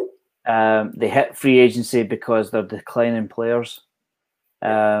 Nope. They hit free agency because they're declining players.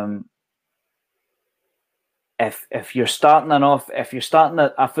 If you're starting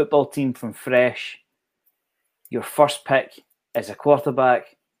a football team from fresh, your first pick is a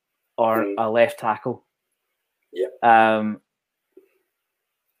quarterback or a left tackle. Yeah.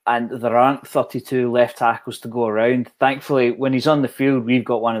 And there aren't 32 left tackles to go around. Thankfully, when he's on the field, we've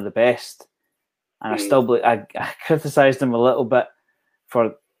got one of the best. And I criticised him a little bit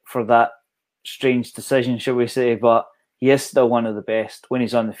for that strange decision, shall we say, but he is still one of the best when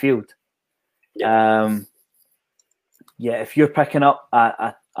he's on the field. Yeah. If you're picking up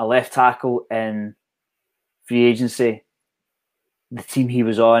a left tackle in free agency, the team he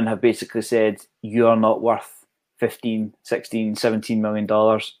was on have basically said, you are not worth $15, $16, $17 million.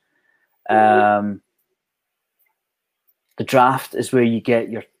 The draft is where you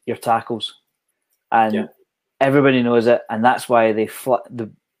get your tackles. And everybody knows it, and that's why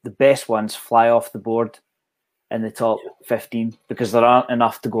the best ones fly off the board in the top 15 because there aren't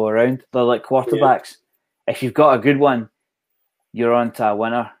enough to go around. They're like quarterbacks. If you've got a good one, you're on to a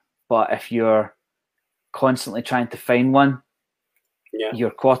winner. But if you're constantly trying to find one,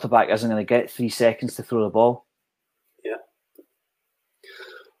 your quarterback isn't going to get 3 seconds to throw the ball. Yeah.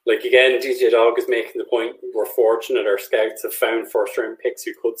 Like again, DJ Dog is making the point, we're fortunate our scouts have found first round picks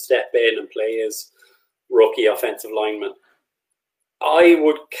who could step in and play as rookie offensive linemen. I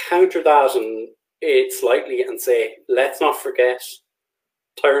would counter that slightly and say, let's not forget,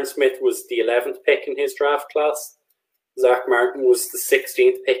 Tyron Smith was the 11th pick in his draft class. Zach Martin was the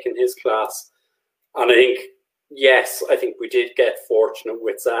 16th pick in his class. And I think we did get fortunate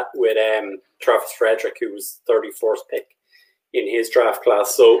with that, with Travis Frederick, who was 31st pick in his draft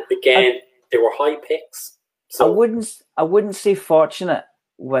class. So again, they were high picks. So I wouldn't say fortunate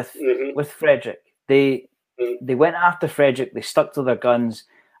with Frederick. They went after Frederick. They stuck to their guns,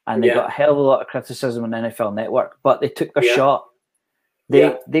 and they got a hell of a lot of criticism on NFL Network. But they took their shot.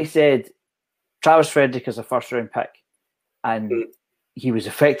 They said Travis Frederick is a first round pick, and he was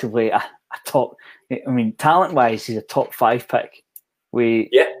effectively top. I mean, talent-wise, he's a top 5 pick.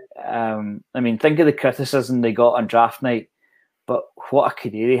 I mean, think of the criticism they got on draft night, but what a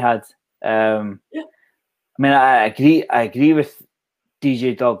career he had. I mean, I agree with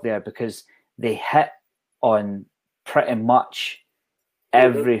DJ Dog there, because they hit on pretty much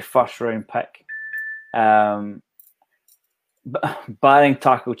every first round pick. Barring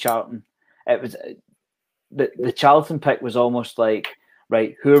Taco Charlton, it was the Charlton pick was almost like,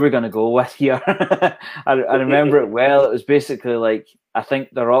 right, who are we going to go with here? I remember it well. It was basically like, I think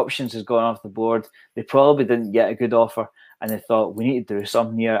their options has gone off the board. They probably didn't get a good offer, and they thought, we need to do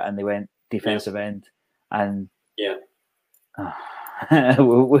something here, and they went defensive end. And we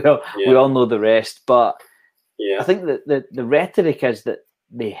all know the rest. But I think that the rhetoric is that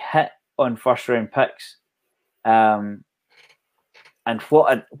they hit on first round picks, and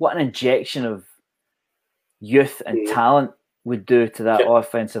what an injection of youth and talent would do to that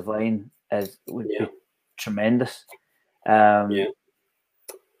offensive line would be tremendous. Andrew,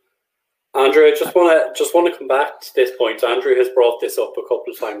 I just want to come back to this point. Andrew has brought this up a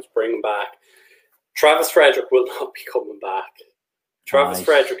couple of times. Bring him back. Travis Frederick will not be coming back. Travis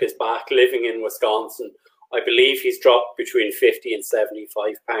Frederick is back, living in Wisconsin. I believe he's dropped between 50 and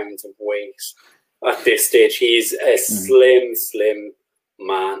 75 pounds of weight at this stage. He's a slim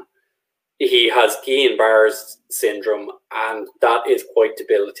man. He has Guillain-Barre's syndrome, and that is quite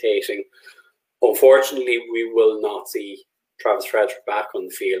debilitating. Unfortunately, we will not see Travis Frederick back on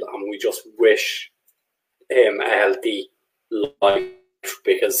the field, and we just wish him a healthy life,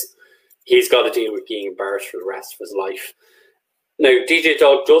 because he's got to deal with Guillain-Barre for the rest of his life. Now, DJ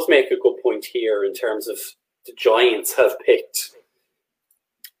Dog does make a good point here in terms of the Giants have picked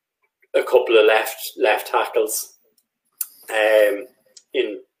a couple of left tackles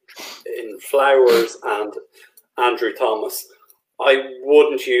in Flowers and Andrew Thomas. I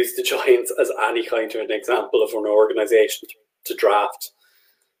wouldn't use the Giants as any kind of an example of an organisation to draft.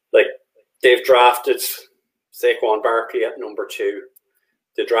 Like, they've drafted Saquon Barkley at number 2.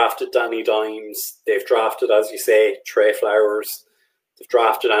 They drafted Danny Dimes. They've drafted, as you say, Trey Flowers. They've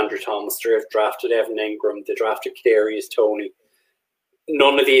drafted Andrew Thomas. They've drafted Evan Ingram. They drafted Kadarius Toney.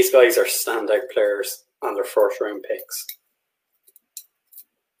 None of these guys are standout players and they're first round picks.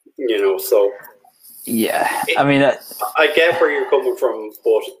 So I mean, I get where you're coming from,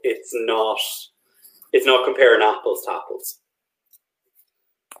 but it's not comparing apples to apples.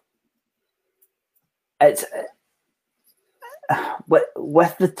 It's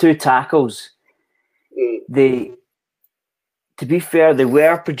with the 2 tackles. To be fair, they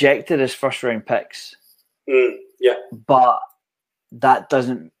were projected as first round picks. But that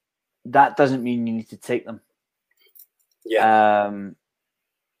doesn't mean you need to take them.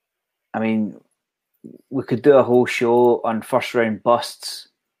 I mean, we could do a whole show on first round busts.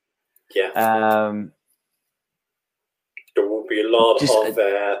 There will be a lot of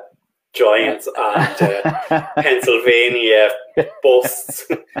Giants and Pennsylvania busts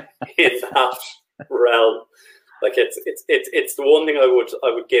in that realm. Like, it's the one thing I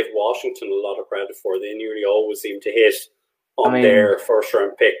would give Washington a lot of credit for. They nearly always seem to hit on their first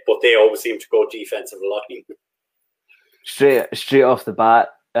round pick, but they always seem to go defensive line. Straight off the bat,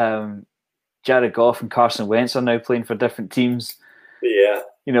 Jared Goff and Carson Wentz are now playing for different teams.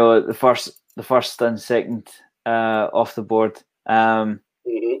 The first and second off the board. I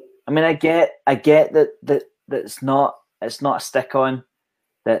mean, I get that it's not a stick on,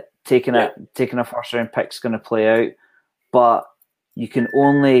 that taking a first round pick is going to play out, but you can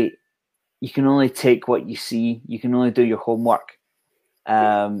only take what you see. You can only do your homework,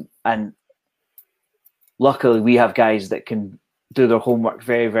 and luckily we have guys that can do their homework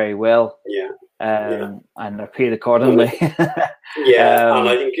very, very well. And are paid accordingly. And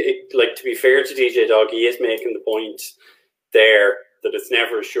I think, to be fair to DJ Dog, he is making the point there that it's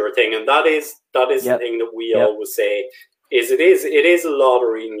never a sure thing, and that is the thing that we always say. It is a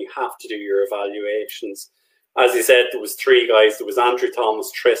lottery, and you have to do your evaluations. As you said, there was 3 guys. There was Andrew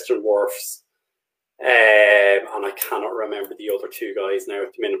Thomas, Tristan Wirfs, and I cannot remember the other 2 guys now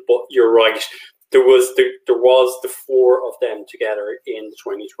at the minute. But you're right. There was the 4 of them together in the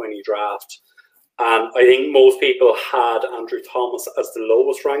 2020 draft, and I think most people had Andrew Thomas as the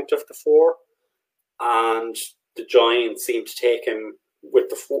lowest ranked of the 4, and the Giants seemed to took him with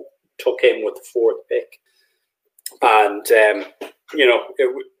the 4th pick. And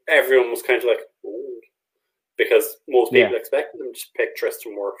everyone was kind of like, ooh, because most people expected them to pick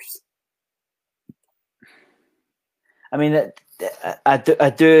Tristan Wirfs. I mean, I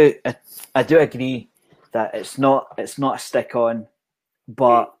do agree that it's not a stick on,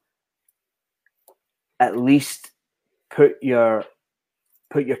 but at least put your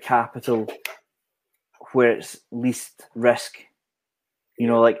put your capital where it's least risk. You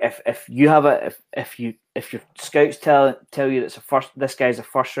know, like if you have if your scouts tell you that this guy's a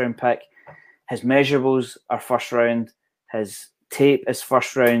first round pick, his measurables are first round, his tape is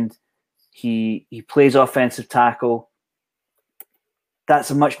first round, he plays offensive tackle.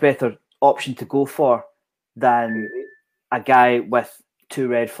 That's a much better option to go for than a guy with 2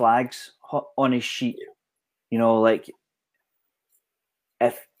 red flags on his sheet. You know, like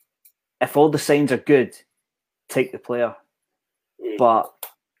if all the signs are good, take the player. But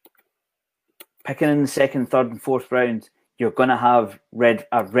picking in the second, third, and fourth round, you're going to have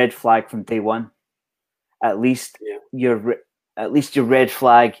a red flag from day one. At least your red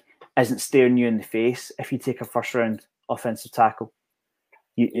flag isn't staring you in the face if you take a first round offensive tackle.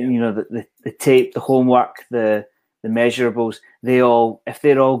 You know the tape, the homework, the measurables. If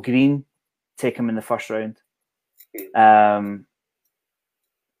they're all green, take them in the first round.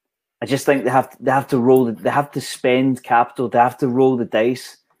 I just think they have to roll. They have to spend capital. They have to roll the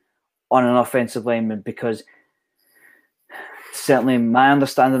dice on an offensive lineman, because certainly my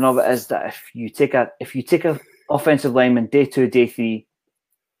understanding of it is that if you take a offensive lineman day 2, day 3,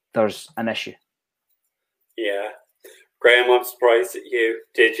 there's an issue. Yeah, Graham, I'm surprised that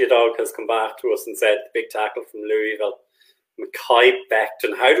Digidog has come back to us and said the big tackle from Louisville, Mekhi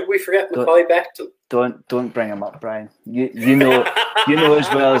Becton. How did we forget Mekhi Becton? Don't bring him up, Brian. You know as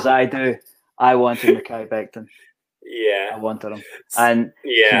well as I do. I wanted Mekhi Becton. Yeah, I wanted him, and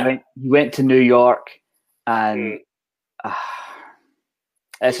he went to New York, and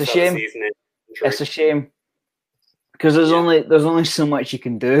it's a shame. It's a shame because there's only so much you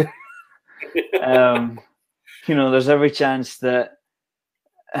can do. You know, there's every chance that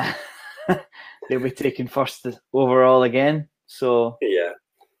they'll be taken first overall again. So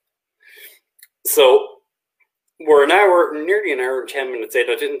So we're nearly an hour and 10 minutes in.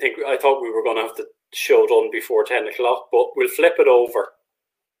 I thought we were going to have the show done before 10 o'clock, but we'll flip it over.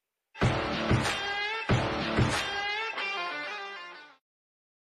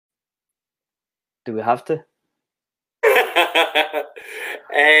 Do we have to?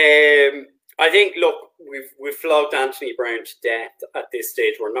 I think, look, we've flogged Anthony Brown to death at this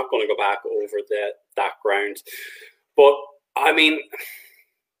stage. We're not going to go back over that ground. But, I mean,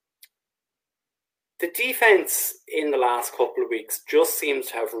 the defense in the last couple of weeks just seems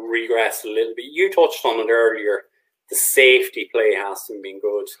to have regressed a little bit. You touched on it earlier. The safety play hasn't been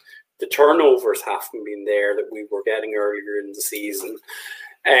good. The turnovers haven't been there that we were getting earlier in the season.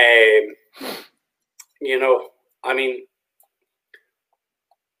 You know, I mean,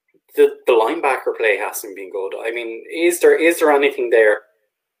 the linebacker play hasn't been good. I mean, is there anything there?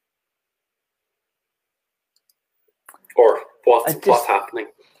 Or what's happening?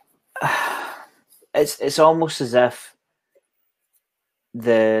 It's almost as if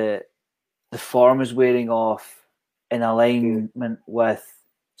the form is wearing off in alignment with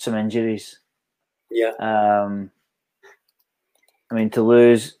some injuries. Yeah. I mean, to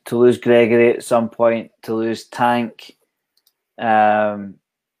lose Gregory at some point, to lose Tank,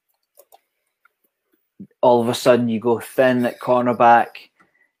 all of a sudden you go thin at cornerback.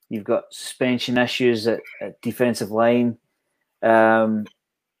 You've got suspension issues at defensive line. I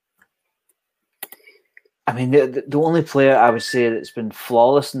mean, the only player I would say that's been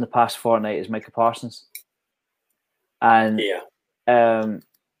flawless in the past fortnight is Micah Parsons. And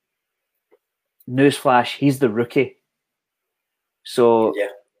newsflash, he's the rookie. So,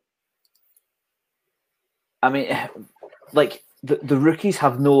 I mean, like the rookies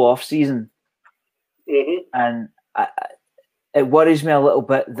have no off season, and it worries me a little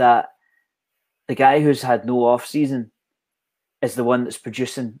bit that the guy who's had no off season is the one that's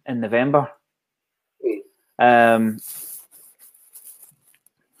producing in November. The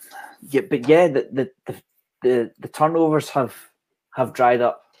turnovers have dried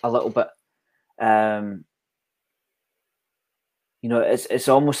up a little bit. You know, it's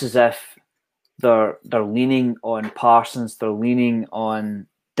almost as if they're leaning on Parsons, they're leaning on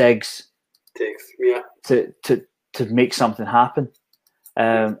Diggs, to make something happen.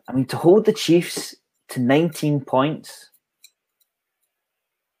 I mean, to hold the Chiefs to 19 points.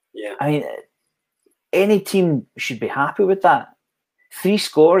 Yeah. I mean, any team should be happy with that. 3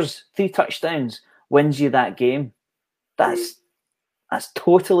 scores, 3 touchdowns wins you that game. That's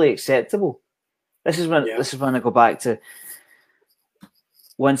totally acceptable. This is when I go back to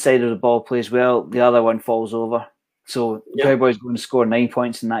one side of the ball plays well, the other one falls over. So Cowboys going to score 9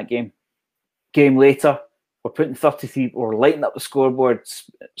 points in that game. Game later, we're putting 33, we're lighting up the scoreboard,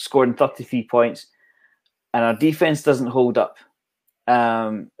 scoring 33 points, and our defense doesn't hold up.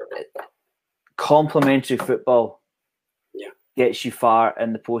 Complementary football gets you far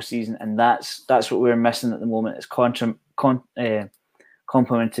in the postseason, and that's what we're missing at the moment. Is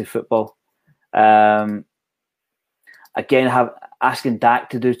complementary football. Again, asking Dak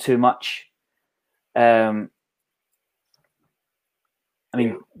to do too much. I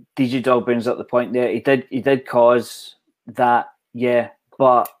mean, DJ Dog brings up the point there. He did cause that,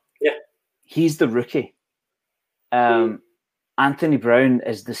 but he's the rookie. Anthony Brown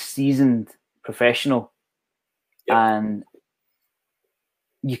is the seasoned professional, and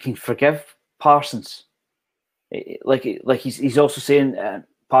you can forgive Parsons. Like he's also saying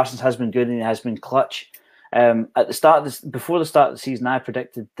Parsons has been good and he has been clutch. At the start before the start of the season, I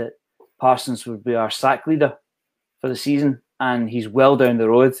predicted that Parsons would be our sack leader for the season, and he's well down the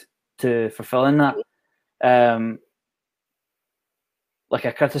road to fulfilling that. Like,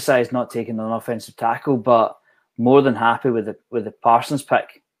 I criticised not taking an offensive tackle, but more than happy with the Parsons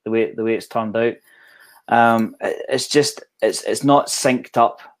pick, the way it's turned out. It's not synced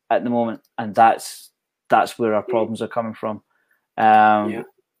up at the moment, and that's where our problems are coming from. I'm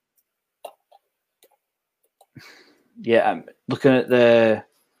looking at the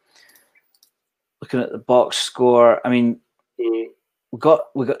box score. I mean, we got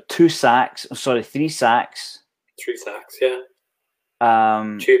 3 sacks. 3 sacks, yeah.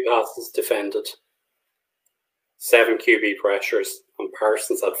 2 passes defended, 7 QB pressures, and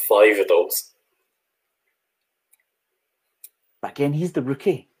Parsons had 5 of those. Again, he's the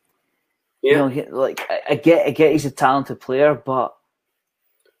rookie. Yeah. You know, I get he's a talented player, but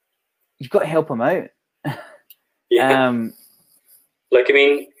you've got to help him out. Yeah. I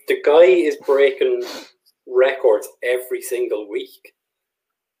mean, the guy is breaking records every single week.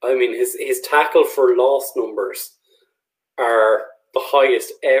 I mean, his tackle for loss numbers are the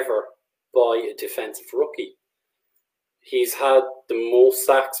highest ever by a defensive rookie. He's had the most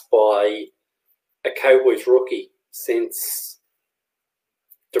sacks by a Cowboys rookie since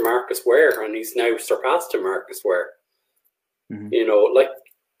DeMarcus Ware, and he's now surpassed DeMarcus Ware.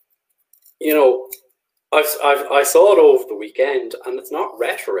 I saw it over the weekend, and it's not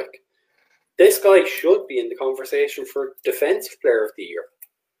rhetoric. This guy should be in the conversation for Defensive Player of the Year.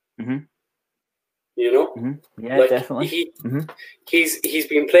 Yeah, definitely. He's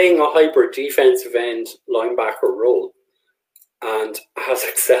been playing a hybrid defensive end linebacker role and has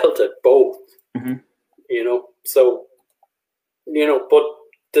excelled at both. But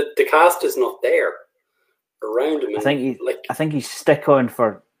the cast is not there around him. I think he's stick on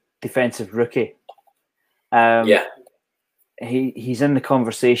for defensive rookie. He's in the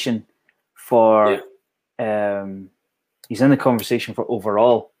conversation for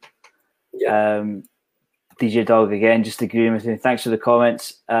overall. DJ Dog again, just agreeing with you. Thanks for the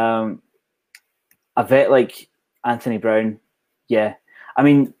comments. A vet like Anthony Brown, I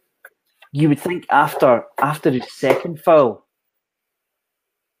mean, you would think after his second foul,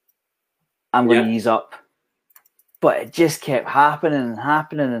 I'm going to ease up, but it just kept happening,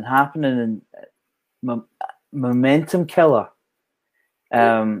 and momentum killer.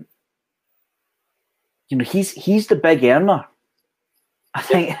 He's the big earner. I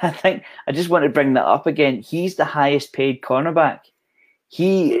think I just want to bring that up again. He's the highest paid cornerback.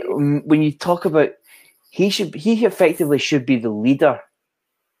 When you talk about, he effectively should be the leader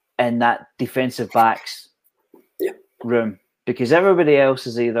in that defensive backs room, because everybody else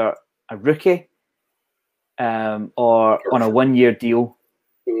is either a rookie or on a 1-year deal.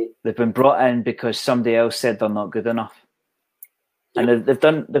 They've been brought in because somebody else said they're not good enough, and they've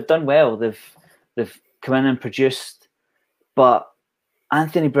done well. They've come in and produced, but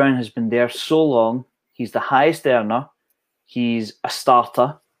Anthony Brown has been there so long. He's the highest earner. He's a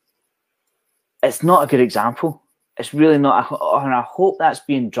starter. It's not a good example. It's really not. And I hope that's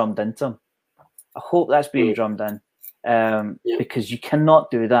being drummed into him. I hope that's being drummed in, because you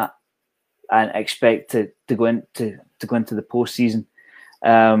cannot do that and expect to go into the postseason.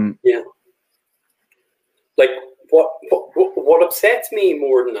 Like what upsets me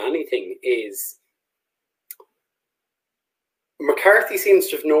more than anything is McCarthy seems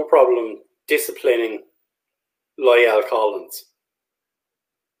to have no problem disciplining La'el Collins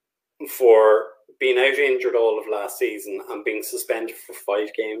for being out injured all of last season and being suspended for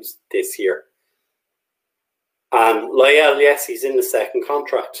 5 games this year. And La'el, yes, he's in the second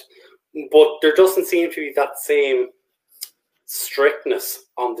contract, but there doesn't seem to be that same strictness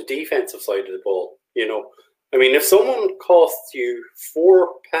on the defensive side of the ball. I mean, if someone costs you 4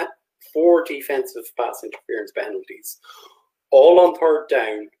 defensive pass interference penalties, all on 3rd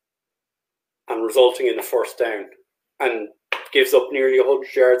down, and resulting in a 1st down, and gives up nearly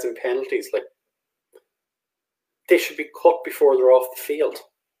 100 yards in penalties, like, they should be cut before they're off the field.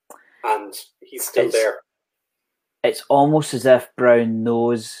 And he's still there. it's almost as if Brown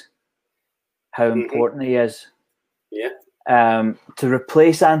knows how important he is. Yeah. To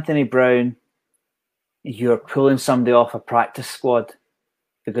replace Anthony Brown, you're pulling somebody off a practice squad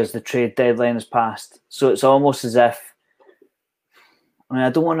because the trade deadline has passed. So it's almost as if, I mean, I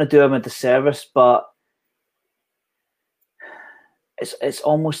don't want to do him a disservice, but it's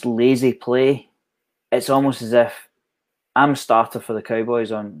almost lazy play. It's almost as if I'm a starter for the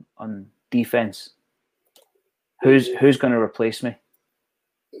Cowboys on defense. Who's going to replace me?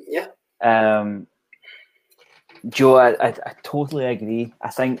 Yeah. Joe, I totally agree. I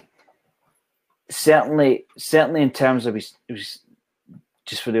think certainly in terms of his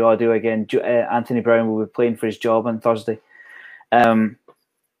just for the audio again, Anthony Brown will be playing for his job on Thursday. I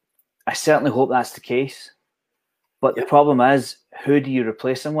certainly hope that's the case. But the problem is, who do you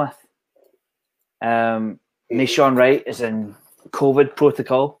replace him with? Nahshon Wright is in COVID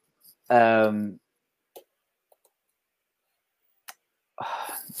protocol.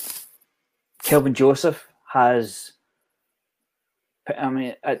 Kelvin Joseph has. I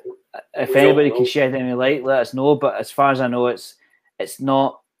mean, if anybody can shed any light, let us know. But as far as I know, it's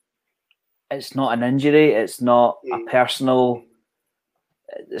not an injury. It's not a personal.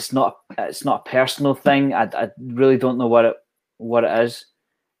 It's not a personal thing. I really don't know what it is.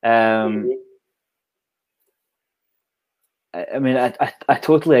 I mean, I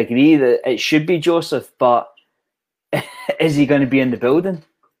totally agree that it should be Joseph, but is he going to be in the building?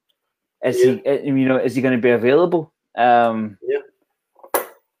 Is he going to be available? Do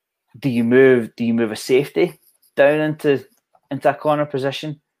you move a safety down into a corner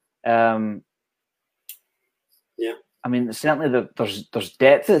position? I mean, certainly there's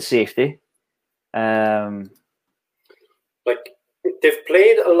depth at safety. Like they've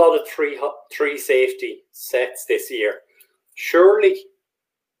played a lot of three safety sets this year. Surely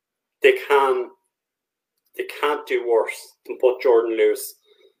they can't do worse than put Jordan Lewis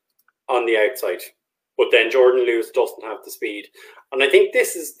on the outside. But then Jordan Lewis doesn't have the speed. And I think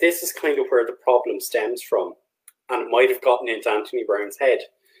this is kind of where the problem stems from, and it might have gotten into Anthony Brown's head,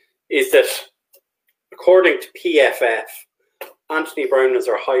 is that according to PFF, Anthony Brown is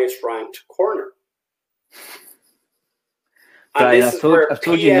our highest ranked corner. And Brian, this is where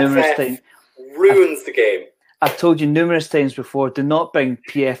PFF ruins the game. I've told you numerous times before, do not bring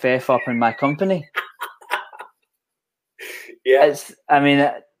PFF up in my company. Yeah.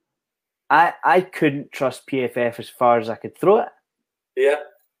 I couldn't trust PFF as far as I could throw it. Yeah.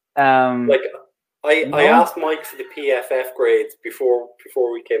 I asked Mike for the PFF grades before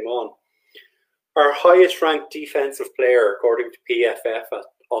we came on. Our highest ranked defensive player, according to PFF,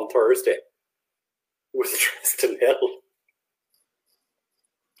 on Thursday was Tristan Hill.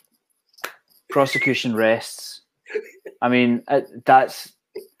 Prosecution rests. I mean, that's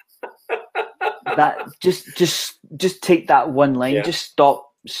that. Just take that one line. Yeah. Just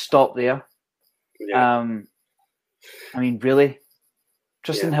stop there. Yeah. I mean, really,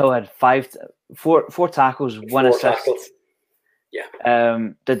 Tristan Hill had four tackles, one assist. Tackles. Yeah.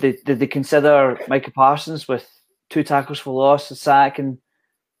 Did they consider Micah Parsons with 2 tackles for loss, a sack, and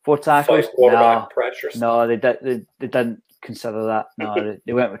 4 tackles? 5 quarterback pressures. No, they didn't consider that. No,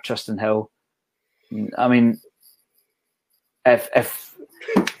 they went with Tristan Hill. I mean, if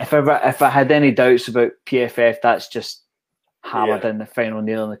I had any doubts about PFF, that's just hammered in the final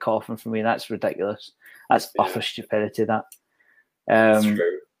nail in the coffin for me. That's ridiculous. That's utter stupidity. That's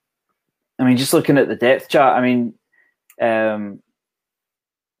true. I mean, just looking at the depth chart, I mean,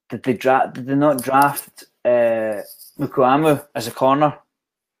 did they not draft Mukuamu as a corner?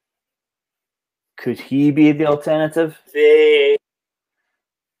 Could he be the alternative?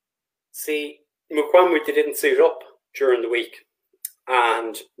 Mukuamu didn't suit up during the week,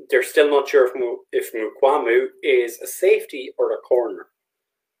 and they're still not sure if Mukuamu is a safety or a corner.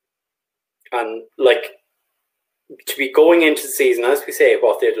 And to be going into the season, as we say,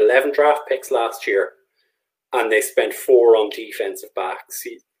 they had 11 draft picks last year, and they spent 4 on defensive backs.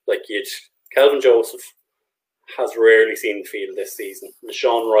 Kelvin Joseph has rarely seen the field this season.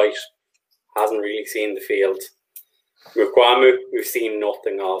 Nahshon Wright hasn't really seen the field. Mukuamu, we've seen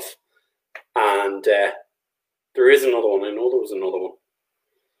nothing of. And there is another one. I know there was another one.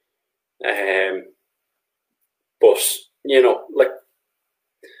 But,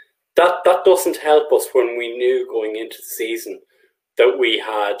 that doesn't help us when we knew going into the season that we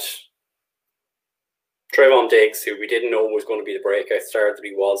had Trevon Diggs, who we didn't know was going to be the breakout star that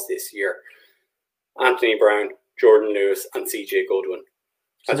he was this year, Anthony Brown, Jordan Lewis, and CJ Goodwin.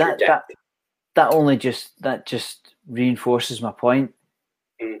 So that just reinforces my point.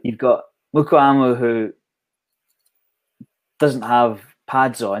 You've got Mukuamu, who doesn't have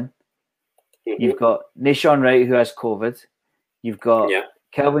pads on, You've got Nashon Wright, who has COVID. You've got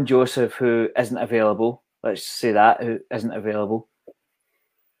Kelvin Joseph, who isn't available. Let's say that, who isn't available.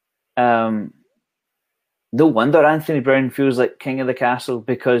 No wonder Anthony Brown feels like king of the castle,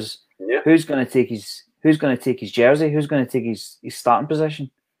 because who's going to take his jersey? Who's going to take his starting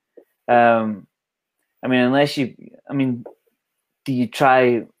position? Do you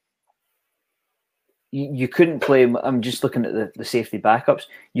try? You couldn't play. I'm just looking at the safety backups.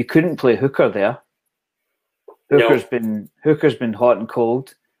 You couldn't play Hooker there. Hooker's been hot and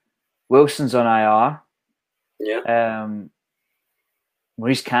cold. Wilson's on IR. Yeah.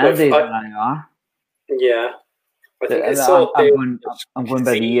 Maurice Canada's on IR. Yeah. I think I'm going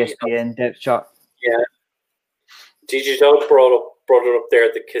by the ESPN depth chart. Yeah. DJ Dog brought it up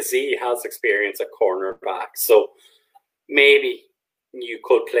there that Kazee has experience at cornerback, so maybe you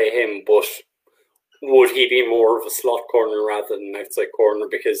could play him, but would he be more of a slot corner rather than an outside corner?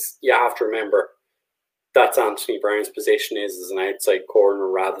 Because you have to remember that's Anthony Brown's position is as an outside corner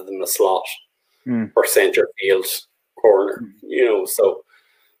rather than a slot or centre field corner. So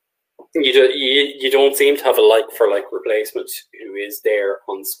you don't seem to have a like for like replacement who is there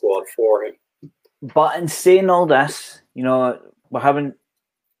on squad for him. But in saying all this, we're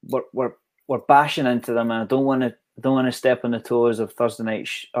bashing into them, and I don't want to step on the toes of Thursday night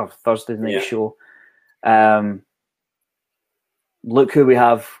show. Look who we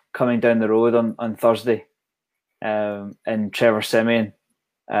have coming down the road on Thursday, and Trevor Siemian,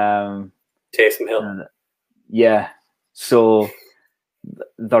 Taysom Hill. So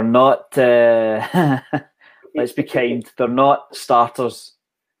they're not. Let's be kind. They're not starters.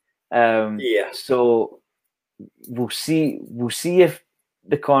 So we'll see if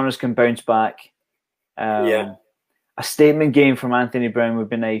the corners can bounce back. A statement game from Anthony Brown would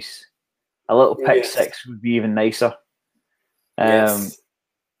be nice. A little pick six would be even nicer. He's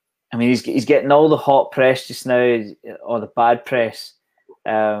getting all the hot press just now, or the bad press.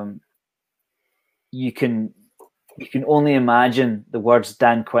 You can only imagine the words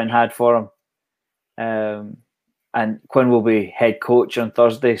Dan Quinn had for him. And Quinn will be head coach on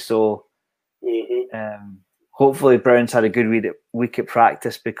Thursday, so hopefully Brown's had a good week at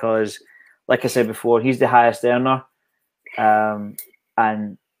practice, because, like I said before, he's the highest earner. And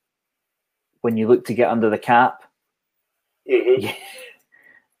when you look to get under the cap,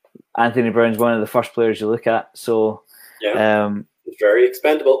 Anthony Brown's one of the first players you look at. So it's very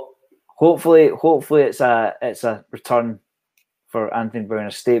expendable. Hopefully it's a return for Anthony Brown,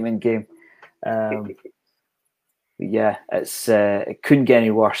 a statement game. It couldn't get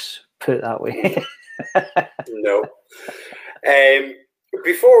any worse, put it that way. No.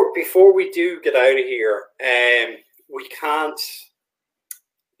 Before we do get out of here, we can't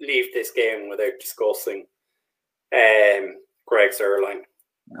leave this game without discussing Greg Zuerlein.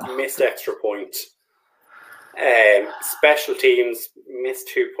 Missed extra point. Special teams, missed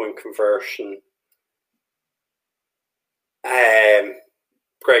 2-point conversion.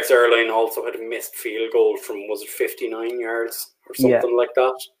 Greg Zuerlein also had a missed field goal from, was it 59 yards or something like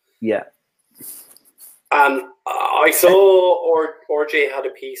that? Yeah. And I saw RJ had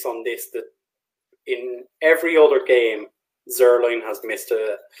a piece on this, that in every other game, Zuerlein has missed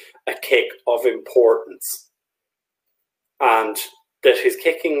a kick of importance. And that his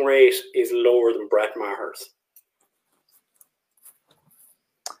kicking rate is lower than Brett Maher's.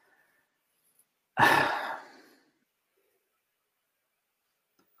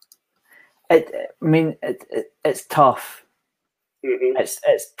 It's tough. It's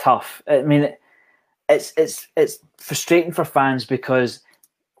tough. It's frustrating for fans, because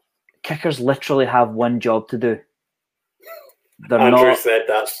kickers literally have one job to do. Andrew said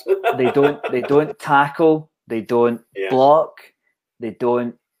that. They don't tackle. They don't block. They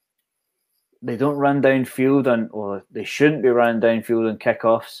don't run downfield they shouldn't be running downfield on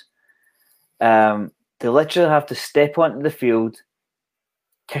kickoffs. They literally have to step onto the field,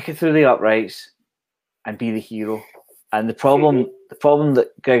 kick it through the uprights, and be the hero. And the problem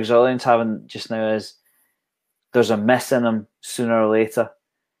that Greg Zuerlein's having just now is there's a miss in him sooner or later.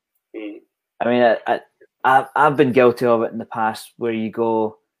 I've been guilty of it in the past, where you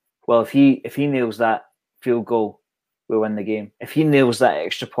go, well, if he nails that field goal, we win the game. If he nails that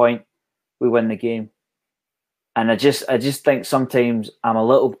extra point, we win the game. And I just think sometimes I'm a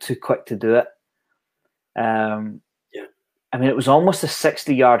little too quick to do it. It was almost a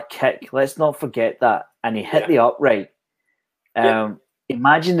 60-yard kick. Let's not forget that. And he hit the upright.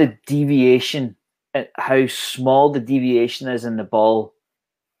 Imagine the deviation, how small the deviation is in the ball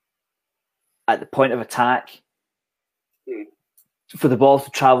at the point of attack. For the ball to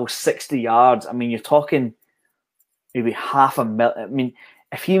travel 60 yards, you're talking maybe half a mil.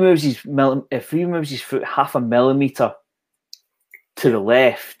 if he moves his foot half a millimeter to the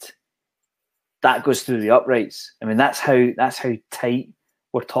left, that goes through the uprights. I mean, that's how tight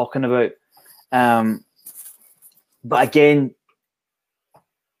we're talking about. But again,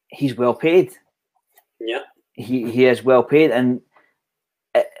 he's well paid. Yeah, he is well paid, and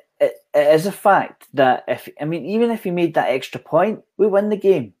it is a fact that even if he made that extra point, we win the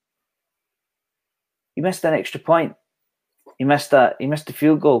game. He missed an extra point. He missed a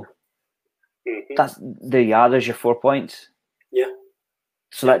field goal. mm-hmm. That's there you are. There's your 4 points. Yeah.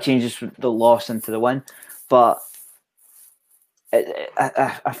 So that changes the loss into the win. But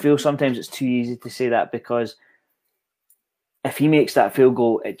I feel sometimes it's too easy to say that, because if he makes that field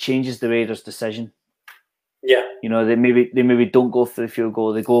goal, it changes the Raiders' decision. Yeah. You know, they maybe don't go for the field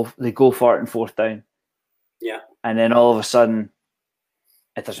goal. They go for it in 4th down. Yeah. And then all of a sudden,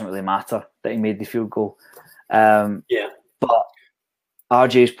 it doesn't really matter that he made the field goal. Yeah. But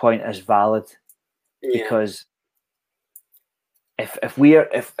RJ's point is valid, because if we're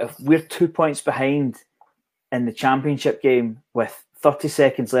 2 points behind in the championship game with 30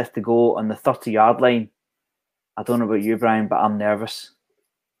 seconds left to go on the 30-yard line, I don't know about you, Brian, but I'm nervous.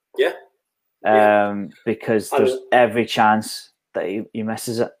 Yeah. Because there's every chance that he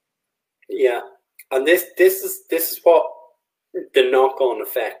misses it. Yeah, and this is what the knock-on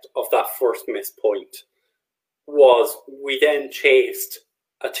effect of that first missed point was. We then chased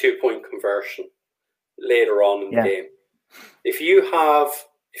a 2-point conversion later on in the game. If you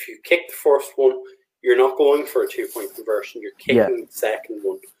kick the first one, you're not going for a 2-point conversion. You're kicking the second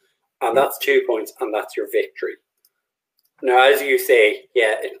one, and that's 2 points, and that's your victory. Now, as you say,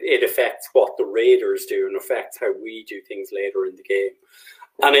 it affects what the Raiders do and affects how we do things later in the game.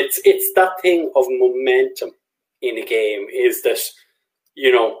 And it's that thing of momentum in a game, is that,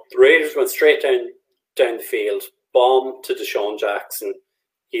 you know, the Raiders went straight down the field, bomb to Deshaun Jackson,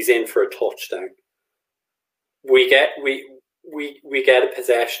 he's in for a touchdown. We get a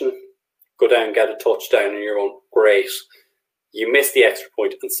possession, go down, get a touchdown, and you're going, great. You miss the extra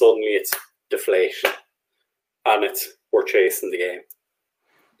point, and suddenly it's deflation. And we're chasing the game.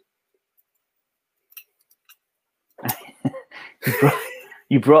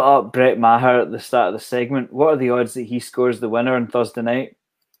 You brought up Brett Maher at the start of the segment. What are the odds that he scores the winner on Thursday night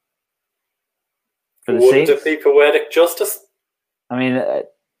for the Saints? Would it be poetic justice? I mean,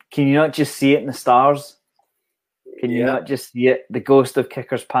 can you not just see it in the stars? Can you not just see it? The ghost of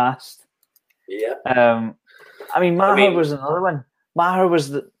kickers past. Yeah. Maher was another one. Maher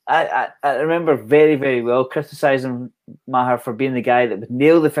was I remember very, very well criticising Maher for being the guy that would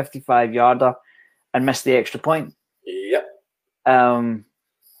nail the 55-yarder and miss the extra point. Yep.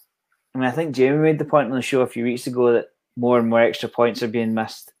 I think Jamie made the point on the show a few weeks ago that more and more extra points are being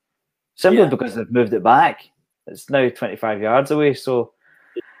missed, simply because they've moved it back. It's now 25 yards away. So,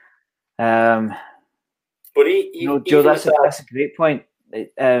 but Joe, that's a great point.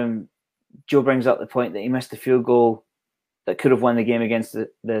 Joe brings up the point that he missed the field goal that could have won the game against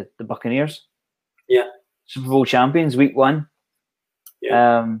the Buccaneers. Yeah. Super Bowl champions, week 1.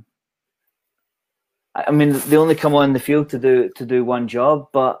 Yeah. They only come on the field to do one job,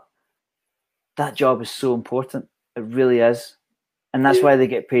 but that job is so important. It really is. And that's why they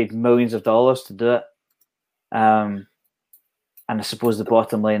get paid millions of dollars to do it. And I suppose the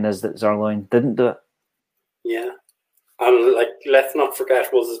bottom line is that Zuerlein didn't do it. Yeah. And let's not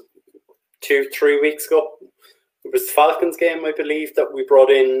forget, was it 2-3 weeks ago? It was the Falcons game, I believe, that we brought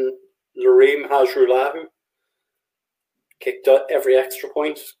in Lareem Hajrullahu. Kicked every extra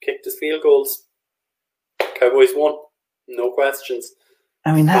point, kicked his field goals. Cowboys won. No questions.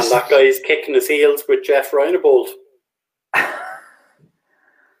 And that guy's kicking his heels with Jeff Reinebold.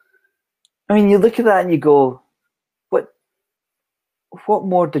 You look at that and you go, what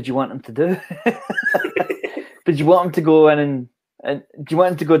more did you want him to do? Did you want him to go in and do you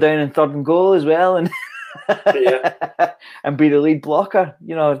want him to go down in 3rd and goal as well and and be the lead blocker?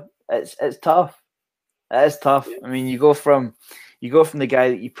 You know, it's tough. It is tough. Yeah. You go from the guy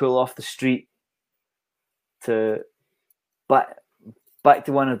that you pull off the street to back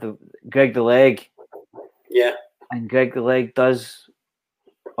to one of the Greg the Leg. Yeah. And Greg the Leg does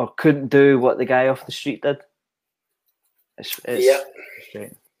or couldn't do what the guy off the street did. It's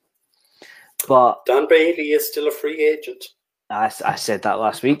frustrating. But Dan Bailey is still a free agent. I said that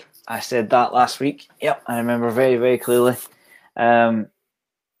last week. Yep, I remember very, very clearly. But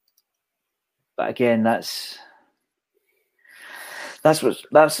again, that's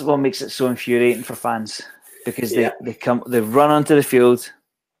what makes it so infuriating for fans, because they run onto the field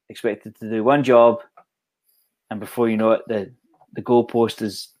expected to do one job, and before you know it, the goalpost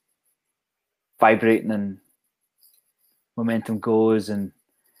is vibrating and momentum goes, and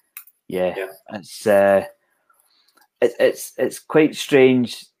Yeah. It's quite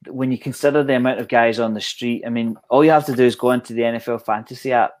strange when you consider the amount of guys on the street. I mean, all you have to do is go into the NFL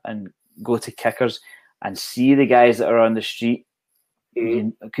Fantasy app and go to kickers and see the guys that are on the street,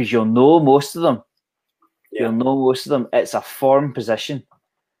 because you'll know most of them. Yeah. You'll know most of them. It's a form position,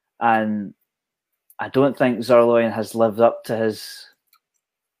 and I don't think Zuurloin has lived up to his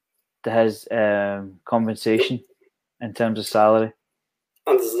compensation in terms of salary.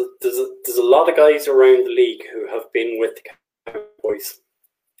 And there's a lot of guys around the league who have been with the Cowboys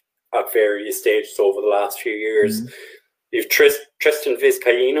at various stages over the last few years. You've Tristan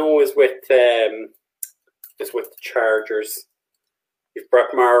Vizcaino is with the Chargers. You've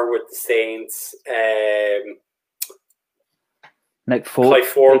Brett Maher with the Saints. Nick Folk, Kai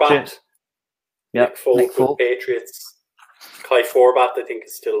Forbath. Yeah, Nick Folk with the Patriots. Kai Forbath, I think,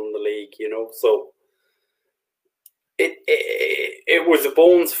 is still in the league. So it was a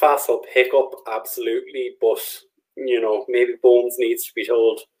Bones Fassel pickup, absolutely, but maybe Bones needs to be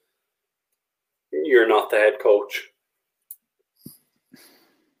told, you're not the head coach.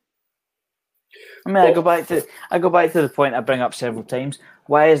 I mean, I go back to the point I bring up several times.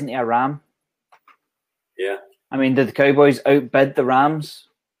 Why isn't he a Ram? Yeah. I mean, did the Cowboys outbid the Rams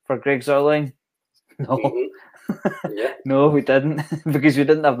for Greg Zuurloin? No. Yeah. No, we didn't, because we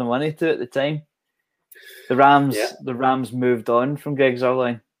didn't have the money to at the time. The Rams moved on from Greg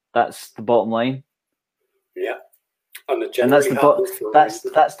Zuurloin. That's the bottom line. Yeah. And that's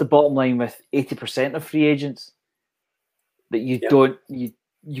the bottom line with 80% of free agents, that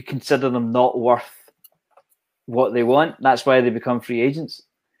you consider them not worth what they want. That's why they become free agents.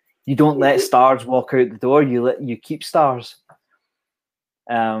 You don't let stars walk out the door. You keep stars.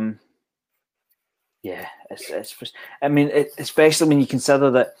 It's I mean, especially when you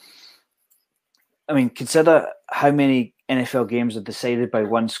consider that. I mean, consider how many NFL games are decided by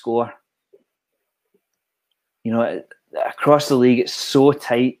one score. Across the league, it's so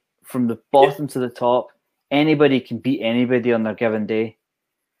tight from the bottom to the top. Anybody can beat anybody on their given day.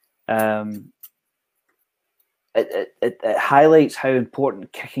 It highlights how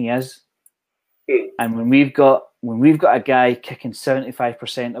important kicking is. And when we've got a guy kicking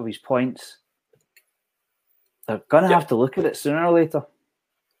 75% of his points, they're gonna have to look at it sooner or later.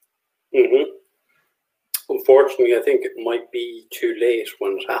 Unfortunately, I think it might be too late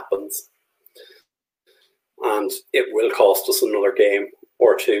when it happens, and it will cost us another game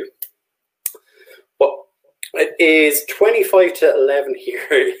or two. But it is 25-11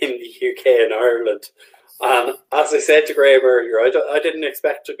 here in the UK and Ireland. And as I said to Graham earlier, I didn't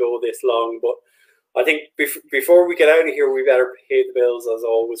expect to go this long, but I think before we get out of here, we better pay the bills as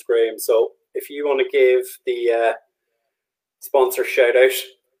always, Graham. So if you want to give the sponsor shout out.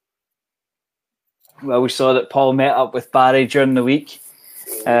 Well, we saw that Paul met up with Barry during the week.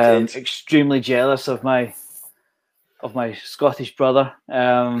 Extremely jealous of my Scottish brother.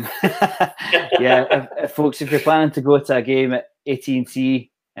 Folks, if you're planning to go to a game at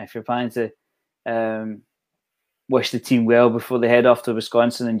AT&T, if you're planning to wish the team well before they head off to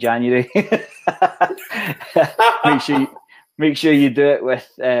Wisconsin in January, make sure you do it with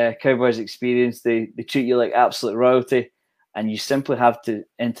Cowboys Experience. They treat you like absolute royalty, and you simply have to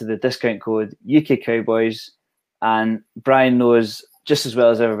enter the discount code UK Cowboys. And Brian knows just as well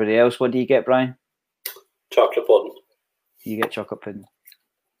as everybody else. What do you get, Brian? Chocolate pudding. You get chocolate pudding.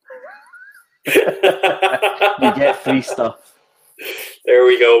 You get free stuff. There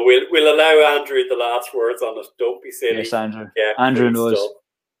we go. We'll allow Andrew the last words on it. Don't be silly. Yes, Andrew. Yeah, Andrew knows. Stuff.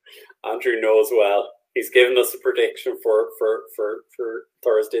 Andrew knows well. He's given us a prediction for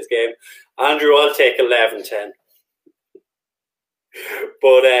Thursday's game. Andrew, I'll take 11-10.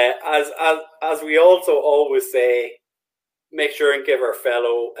 But as we also always say, make sure and give our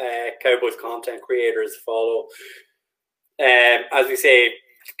fellow Cowboys content creators a follow. As we say,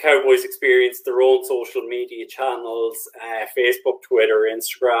 Cowboys Experience their own social media channels, Facebook, Twitter,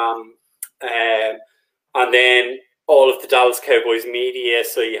 Instagram, and then all of the Dallas Cowboys media.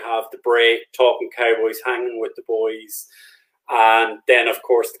 So you have The Break, Talking Cowboys, Hanging with the Boys, and then of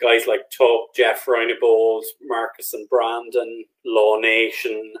course the guys like Tuck, Jeff Ryan Bowles, Marcus and Brandon, Law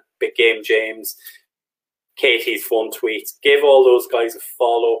Nation, Big Game James, Katie's Fun Tweets. Give all those guys a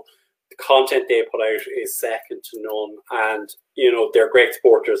follow. The content they put out is second to none, and they're great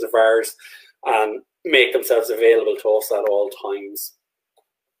supporters of ours and make themselves available to us at all times.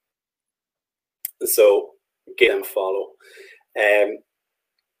 So give them a follow.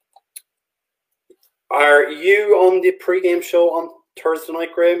 Are you on the pre-game show on Thursday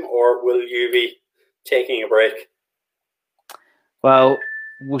night, Graham, or will you be taking a break? Well,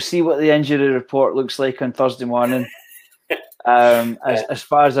 we'll see what the injury report looks like on Thursday morning. As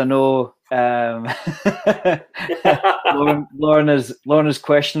far as I know, Lauren is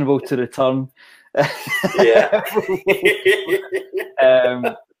questionable to return. Yeah.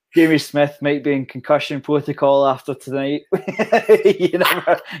 Jamie Smith might be in concussion protocol after tonight. you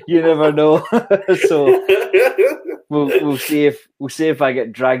never know. So we'll see if I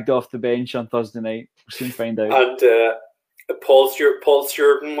get dragged off the bench on Thursday night. We'll soon find out. And Paul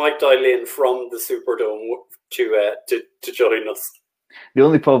Stewart might dial in from the Superdome to join us. The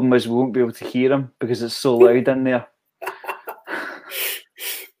only problem is we won't be able to hear him because it's so loud in there.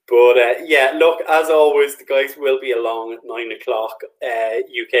 But yeah, look, as always, the guys will be along at 9 o'clock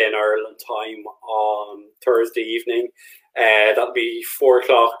UK and Ireland time on Thursday evening. That'll be 4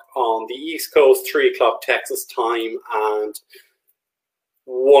 o'clock on the East Coast, 3 o'clock Texas time, and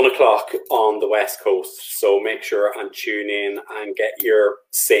 1 o'clock on the West Coast. So make sure and tune in and get your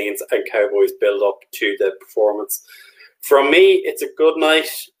Saints and Cowboys build up to the performance. From me, it's a good night,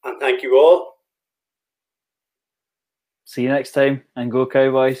 and thank you all. See you next time, and go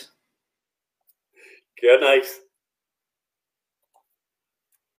Cowboys. Good night.